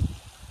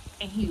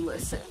 And he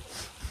listened.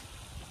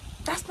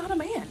 That's not a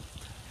man.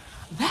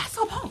 That's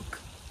a punk.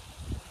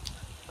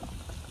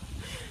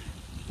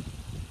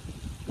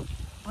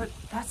 But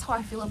that's how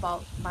I feel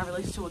about my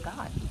relationship with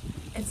God.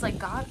 It's like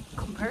God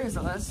compares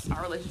us,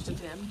 our relationship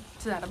to him,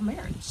 to that of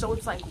marriage. So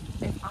it's like,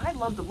 if I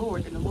love the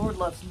Lord and the Lord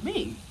loves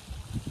me,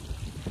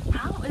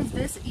 how is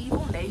this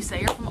evil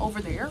naysayer from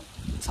over there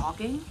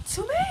talking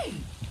to me?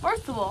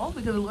 First of all,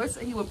 because the Lord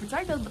said he would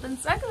protect us, but then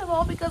second of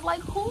all, because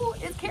like, who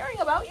is caring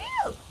about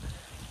you?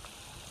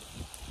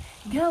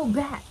 Go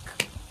back.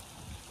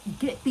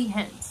 Get thee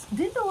hence.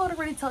 Didn't the Lord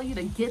already tell you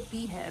to get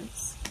thee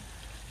hence?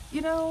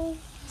 You know,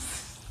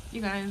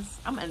 you guys,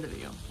 I'm end the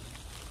video.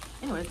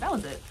 Anyways, that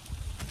was it.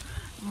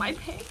 My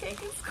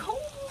pancake is cold.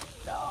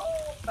 No,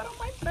 put on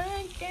my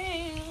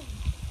pancake.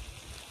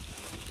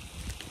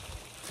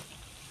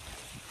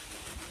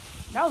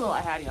 That was all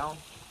I had, y'all.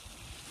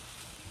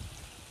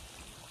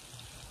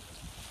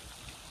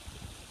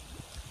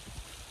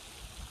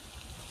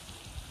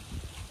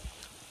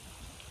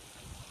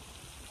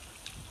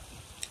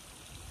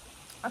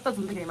 I thought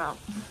something came out.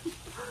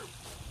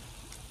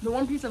 The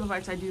one piece of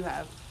advice I do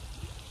have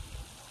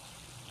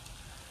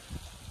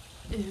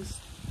is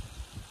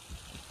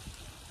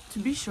to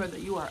be sure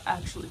that you are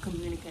actually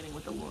communicating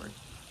with the Lord.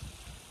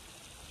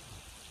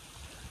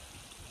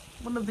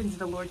 One of the things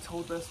that the Lord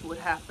told us would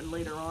happen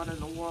later on in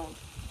the world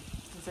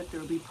is that there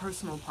would be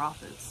personal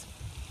prophets.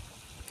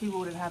 People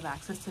wouldn't have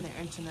access to their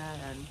internet,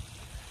 and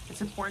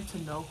it's important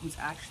to know who's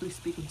actually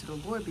speaking to the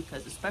Lord,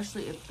 because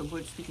especially if the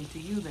Lord's speaking to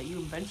you, that you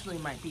eventually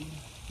might be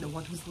the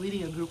one who's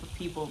leading a group of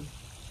people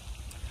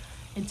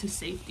into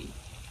safety.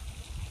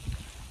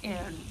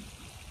 And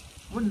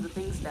one of the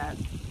things that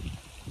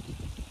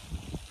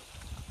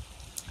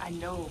I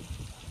know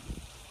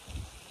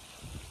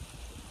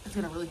is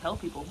going to really help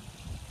people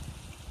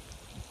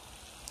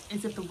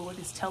is if the Lord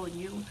is telling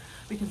you,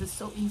 because it's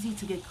so easy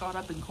to get caught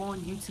up and go on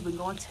YouTube and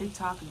go on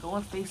TikTok and go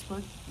on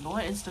Facebook and go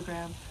on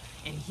Instagram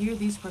and hear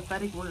these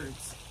prophetic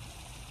words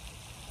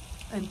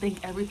and think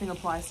everything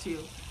applies to you.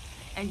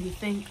 And you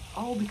think,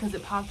 oh, because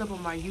it popped up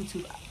on my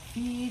YouTube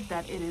feed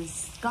that it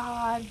is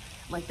God.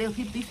 Like,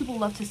 these people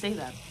love to say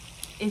that.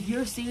 If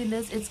you're seeing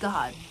this, it's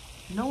God.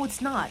 No,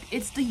 it's not.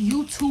 It's the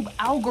YouTube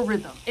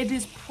algorithm. It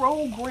is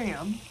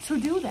programmed to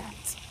do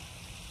that.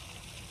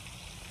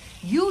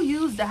 You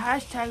use the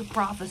hashtag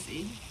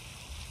prophecy,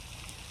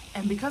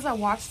 and because I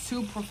watched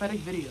 2 prophetic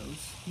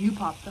videos, you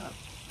popped up.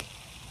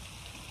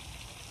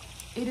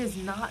 It is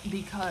not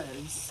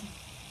because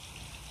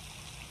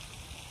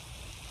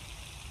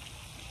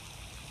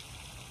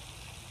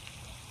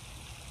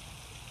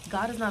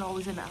God is not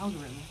always in the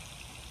algorithm.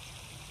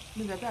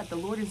 Look at that. The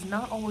Lord is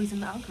not always in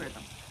the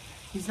algorithm.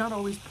 He's not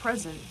always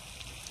present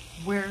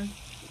where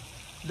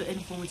the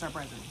influence are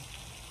present.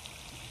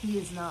 He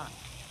is not.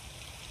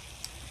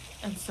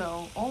 And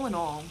so, all in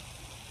all,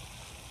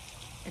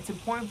 it's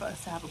important for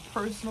us to have a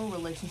personal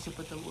relationship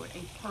with the Lord,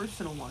 a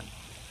personal one.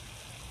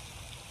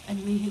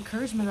 And the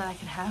encouragement that I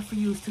can have for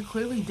you is to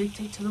clearly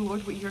dictate to the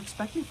Lord what you're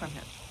expecting from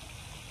him.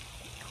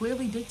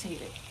 Clearly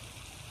dictate it.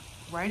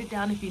 Write it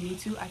down if you need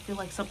to. I feel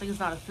like something is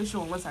not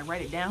official unless I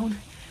write it down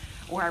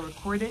or I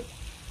record it.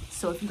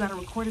 So if you got to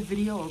record a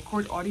video or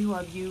record audio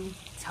of you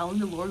telling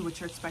the Lord what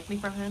you're expecting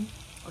from him,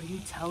 or you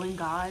telling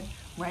God,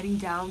 writing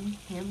down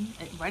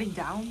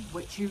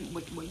what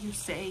you're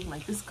saying,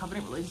 like this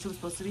covenant relationship is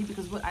supposed to be,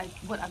 because what I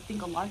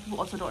think a lot of people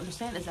also don't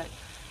understand is that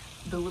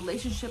the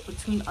relationship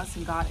between us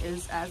and God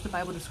is, as the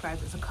Bible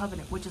describes, as a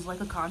covenant, which is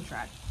like a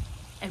contract,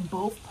 and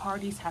both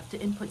parties have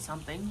to input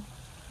something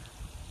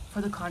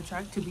for the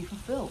contract to be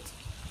fulfilled.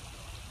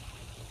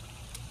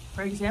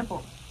 For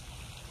example,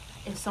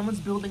 if someone's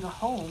building a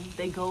home,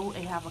 they go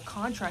and have a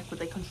contract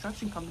with a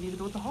construction company to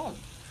build the home.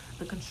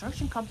 The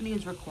construction company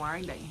is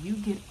requiring that you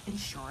get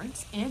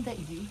insurance and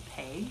that you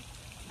pay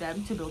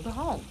them to build the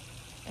home.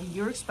 And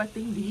you're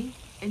expecting the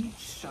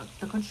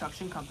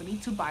construction company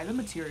to buy the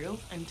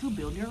materials and to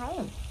build your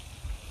home.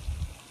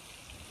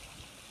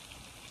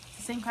 It's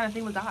the same kind of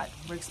thing with God.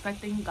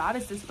 God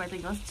is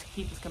expecting us to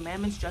keep his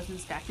commandments,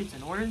 judgments, statutes,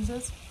 and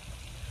ordinances.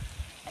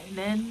 And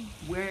then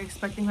we're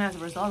expecting him, as a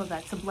result of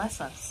that, to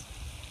bless us.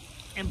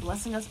 And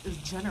blessing us is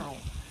general.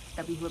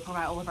 That we would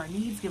provide all of our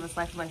needs, give us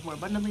life and life more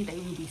abundantly, that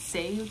we would be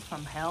saved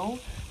from hell,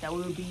 that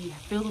we would be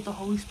filled with the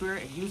Holy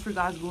Spirit and used for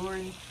God's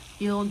glory,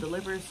 healed,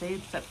 delivered,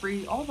 saved, set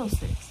free, all those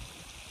things.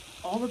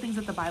 All the things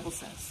that the Bible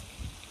says.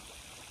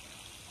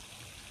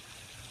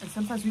 And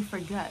sometimes we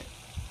forget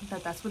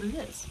that that's what it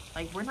is.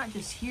 Like, we're not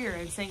just here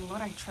and saying,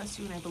 Lord, I trust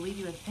you and I believe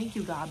you and thank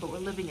you, God, but we're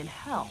living in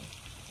hell,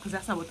 because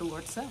that's not what the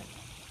Lord said.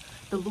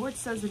 The Lord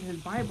says in his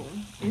Bible,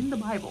 in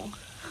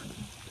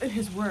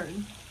his word,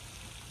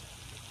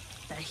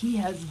 that he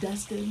has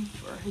destined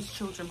for his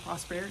children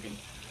prosperity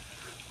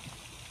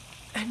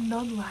and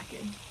none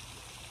lacking.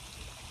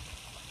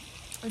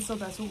 And so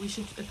that's what we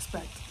should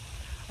expect.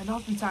 And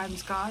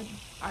oftentimes, God,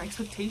 our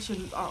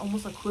expectations are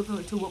almost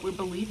equivalent to what we're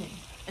believing.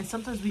 And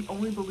sometimes we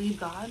only believe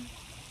God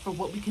for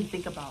what we can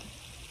think about,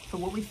 for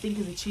what we think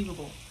is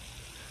achievable.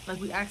 Like,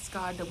 we ask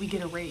God that we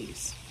get a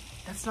raise.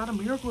 That's not a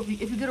miracle. If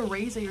you get a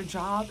raise at your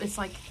job, it's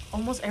like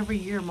almost every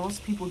year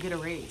most people get a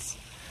raise.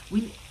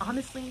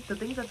 Honestly, the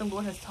things that the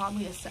Lord has taught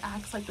me is to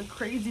act like the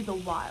crazy, the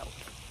wild.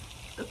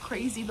 The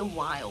crazy, the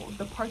wild.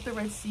 The part the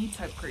Red Sea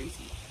type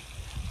crazy.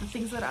 The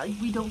things that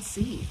we don't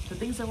see. The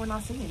things that we're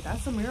not seeing.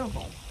 That's a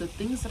miracle. The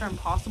things that are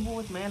impossible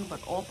with man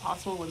but all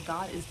possible with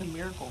God is the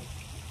miracle.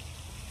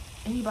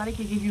 Anybody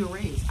can give you a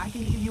raise. I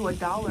can give you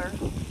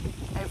 $1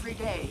 every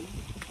day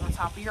on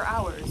top of your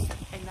hours,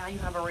 and now you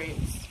have a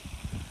raise.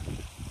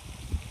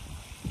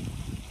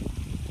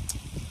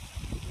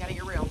 We gotta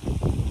get real.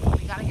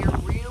 We gotta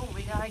get real.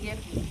 We gotta get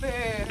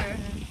fair.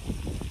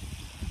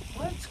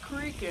 What's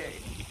cricket?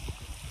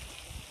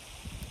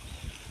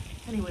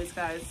 Anyways,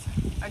 guys,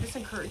 I just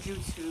encourage you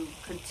to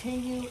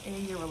continue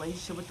in your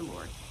relationship with the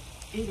Lord.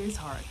 It is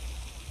hard.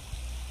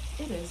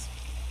 It is.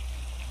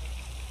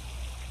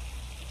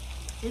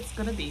 It's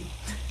gonna be.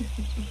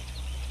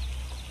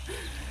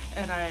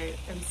 And I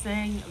am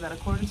saying that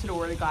according to the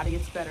word of God, it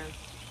gets better.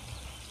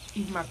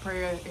 Even my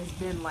prayer has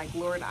been like,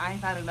 Lord,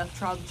 I've had enough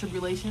trials and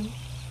tribulation.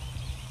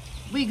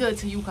 We good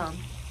till you come.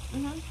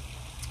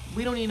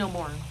 We don't need no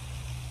more.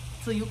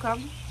 Till you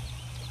come,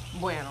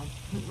 bueno.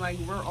 Like,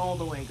 we're all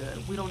the way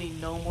good. We don't need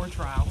no more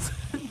trials.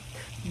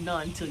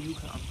 None till you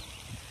come.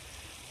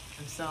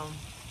 And so,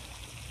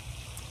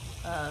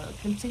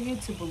 continue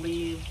to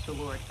believe the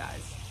Lord,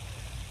 guys.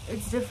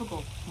 It's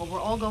difficult. What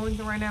we're all going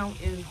through right now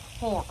is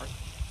hard.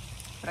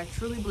 But I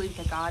truly believe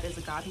that God is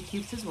a God who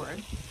keeps his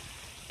word,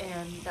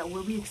 and that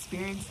we'll be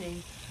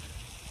experiencing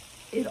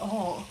it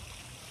all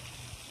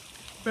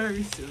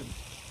very soon.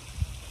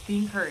 Be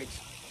encouraged.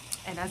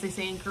 And as they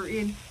say in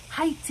Korean,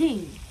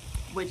 "Haiting,"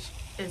 which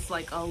is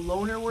like a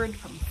loner word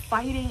from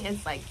fighting.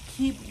 It's like,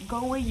 keep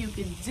going. You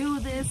can do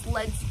this.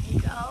 Let's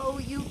go.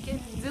 You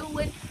can do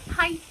it.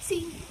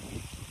 Haiting.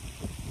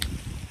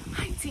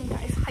 Haiting,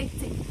 guys.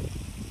 Haiting.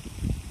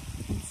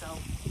 So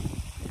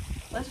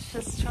let's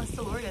just trust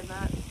the Lord in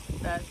that.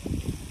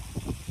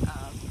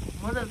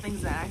 One of the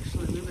things that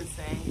actually we've been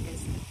saying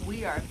is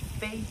we are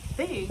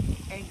faithing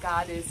and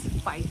God is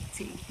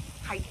fighting.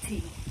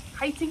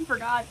 Fighting for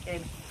God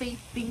and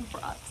faithing for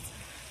us.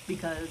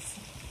 Because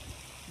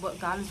what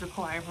God is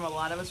requiring from a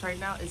lot of us right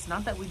now is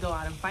not that we go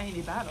out and fight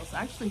any battles.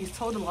 Actually, he's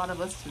told a lot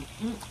of us to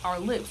eat our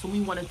lips when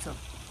we wanted to.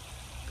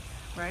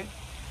 Right?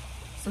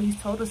 So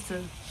he's told us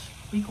to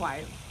be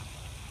quiet.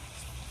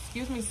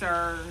 Excuse me,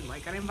 sir.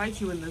 Like, I didn't invite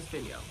you in this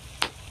video.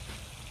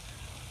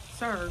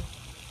 Sir.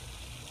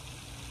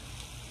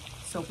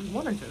 So if we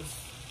want to just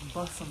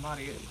bust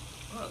somebody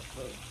up,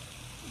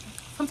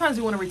 sometimes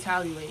we want to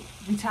retaliate.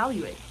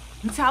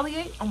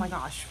 Oh my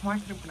gosh, why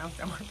can't I pronounce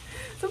that word?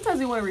 Sometimes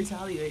we want to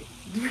retaliate.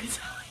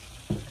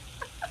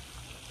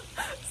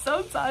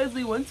 Sometimes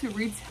we want to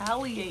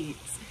retaliate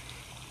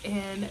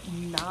and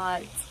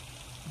not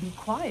be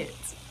quiet.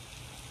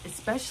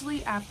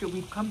 Especially after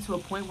we've come to a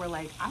point where,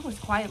 like, I was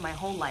quiet my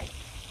whole life.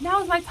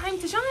 Now is my time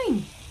to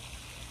shine.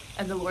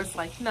 And the Lord's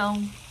like,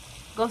 no,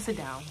 go sit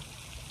down.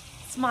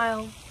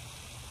 Smile.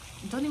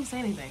 Don't even say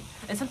anything.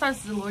 And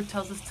sometimes the Lord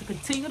tells us to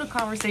continue the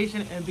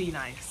conversation and be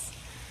nice.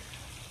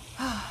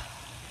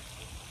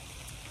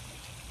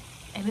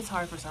 And it's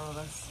hard for some of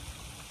us.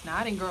 Now,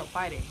 I didn't grow up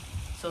fighting,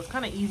 so it's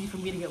kind of easy for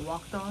me to get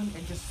walked on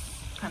and just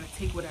kind of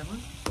take whatever.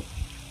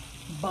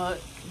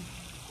 But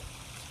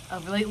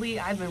lately,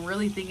 I've been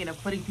really thinking of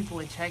putting people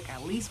in check,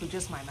 at least with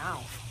just my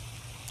mouth.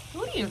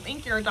 Who do you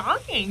think you're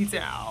talking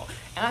to?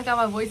 And I got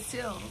my voice too.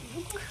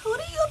 Who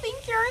do you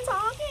think you're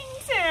talking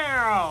to?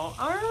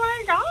 Oh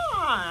my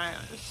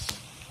gosh.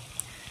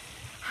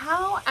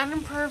 How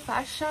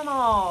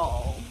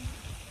unprofessional.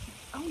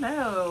 Oh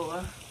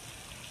no.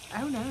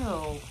 Oh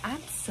no.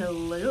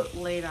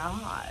 Absolutely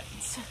not.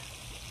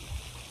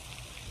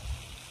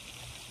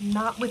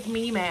 Not with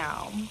me,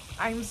 ma'am.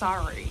 I'm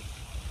sorry.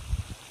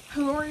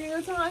 Who are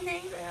you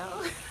talking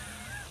to?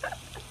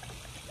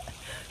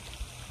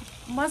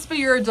 Must be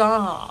your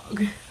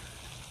dog.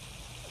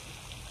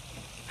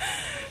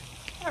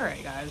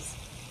 Alright, guys.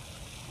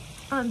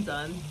 I'm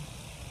done.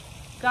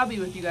 God be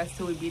with you guys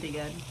till we meet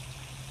again.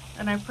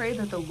 And I pray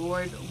that the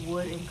Lord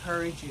would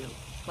encourage you.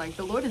 Like,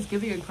 the Lord is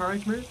giving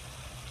encouragement.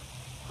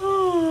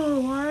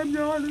 Oh, I'm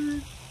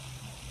yawning.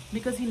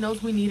 Because he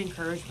knows we need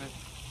encouragement.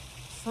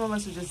 Some of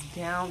us are just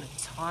down and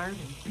tired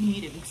and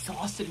beat and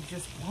exhausted and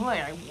just, why?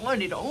 I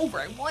want it over.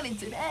 I want it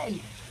to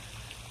end.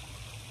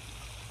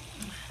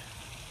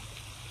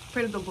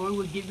 Pray that the Lord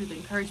would give you the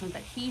encouragement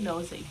that he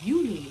knows that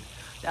you need,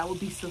 that will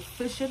be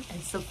sufficient and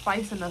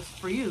suffice enough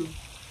for you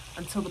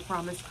until the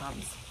promise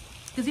comes.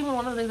 Because even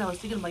one of the things I was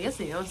thinking about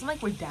yesterday, it wasn't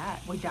like we're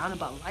down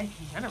about life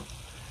in general.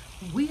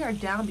 We are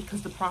down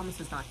because the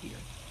promise is not here.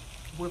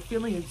 We're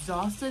feeling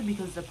exhausted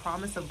because the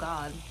promise of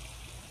God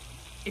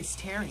is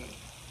tarrying.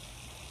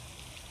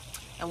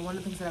 And one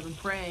of the things that I've been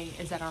praying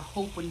is that our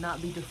hope would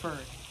not be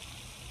deferred.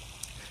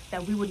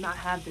 That we would not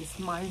have this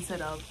mindset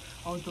of,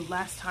 oh, the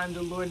last time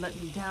the Lord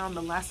let me down,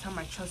 the last time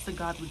I trusted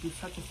God would do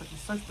such and such and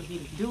such, but he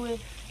didn't do it.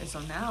 And so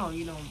now,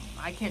 you know,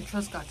 I can't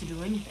trust God to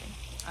do anything.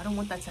 I don't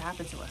want that to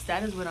happen to us.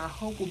 That is when our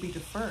hope will be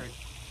deferred.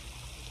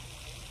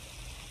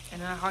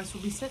 And our hearts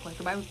will be sick, like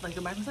the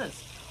Bible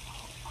says.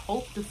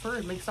 Hope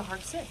deferred makes the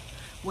heart sick.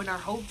 When our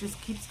hope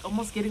just keeps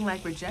almost getting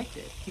like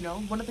rejected. You know,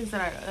 one of the things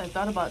that I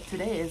thought about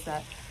today is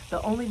that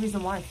the only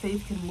reason why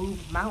faith can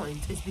move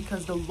mountains is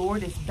because the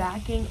Lord is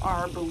backing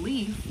our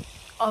belief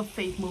of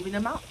faith moving a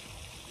mountain.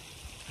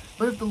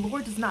 But if the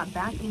Lord is not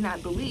backing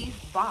that belief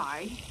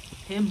by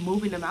him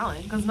moving a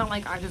mountain, because it's not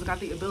like I just got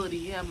the ability,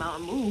 yeah,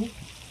 mountain move.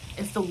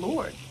 It's the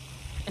Lord.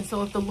 And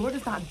so if the Lord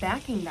is not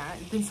backing that,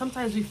 then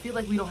sometimes we feel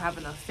like we don't have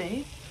enough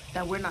faith,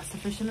 that we're not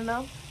sufficient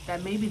enough,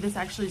 that maybe this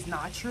actually is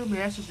not true.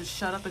 Maybe I should just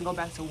shut up and go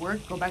back to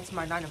work, go back to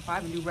my 9 to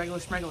 5 and do regular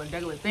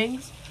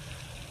things.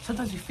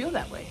 Sometimes we feel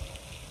that way.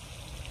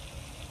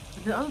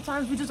 And then other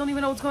times we just don't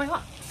even know what's going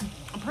on.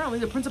 Apparently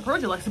the Prince of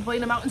Persia likes to play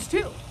in the mountains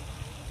too.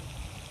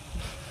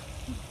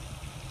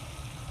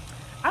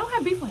 I don't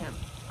have beef with him.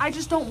 I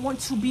just don't want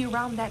to be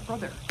around that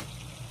brother.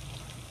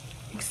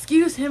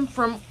 Excuse him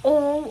from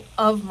all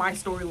of my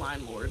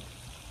storyline, Lord.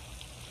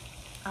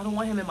 I don't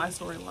want him in my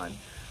storyline.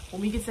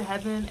 When we get to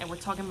heaven and we're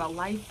talking about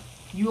life,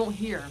 you won't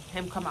hear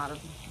him come out of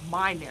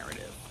my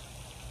narrative.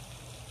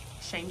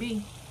 Shame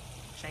be.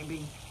 Shame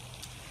be.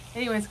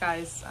 Anyways,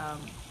 guys,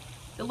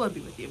 the Lord be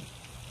with you.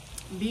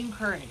 Be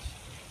encouraged.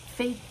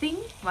 Faithing,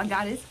 my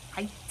God is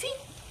mighty.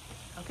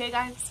 Okay,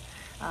 guys?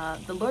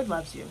 The Lord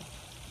loves you.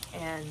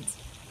 And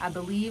I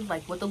believe,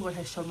 like what the Lord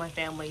has shown my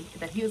family,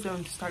 that he is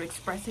going to start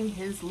expressing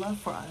his love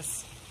for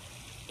us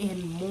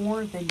in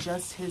more than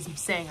just his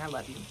saying, I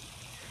love you.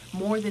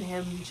 More than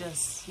him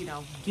just, you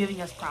know,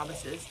 giving us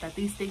promises. That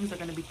these things are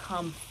going to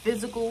become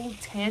physical,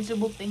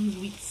 tangible things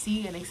we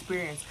see and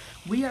experience.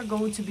 We are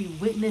going to be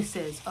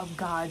witnesses of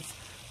God's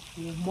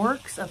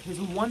works, of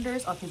his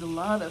wonders, of his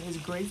love, of his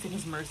grace and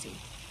his mercy.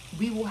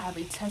 We will have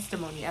a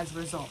testimony as a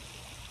result.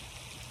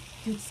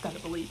 You just got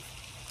to believe.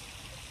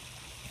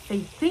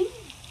 Faithing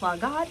while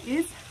God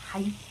is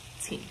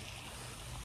mighty.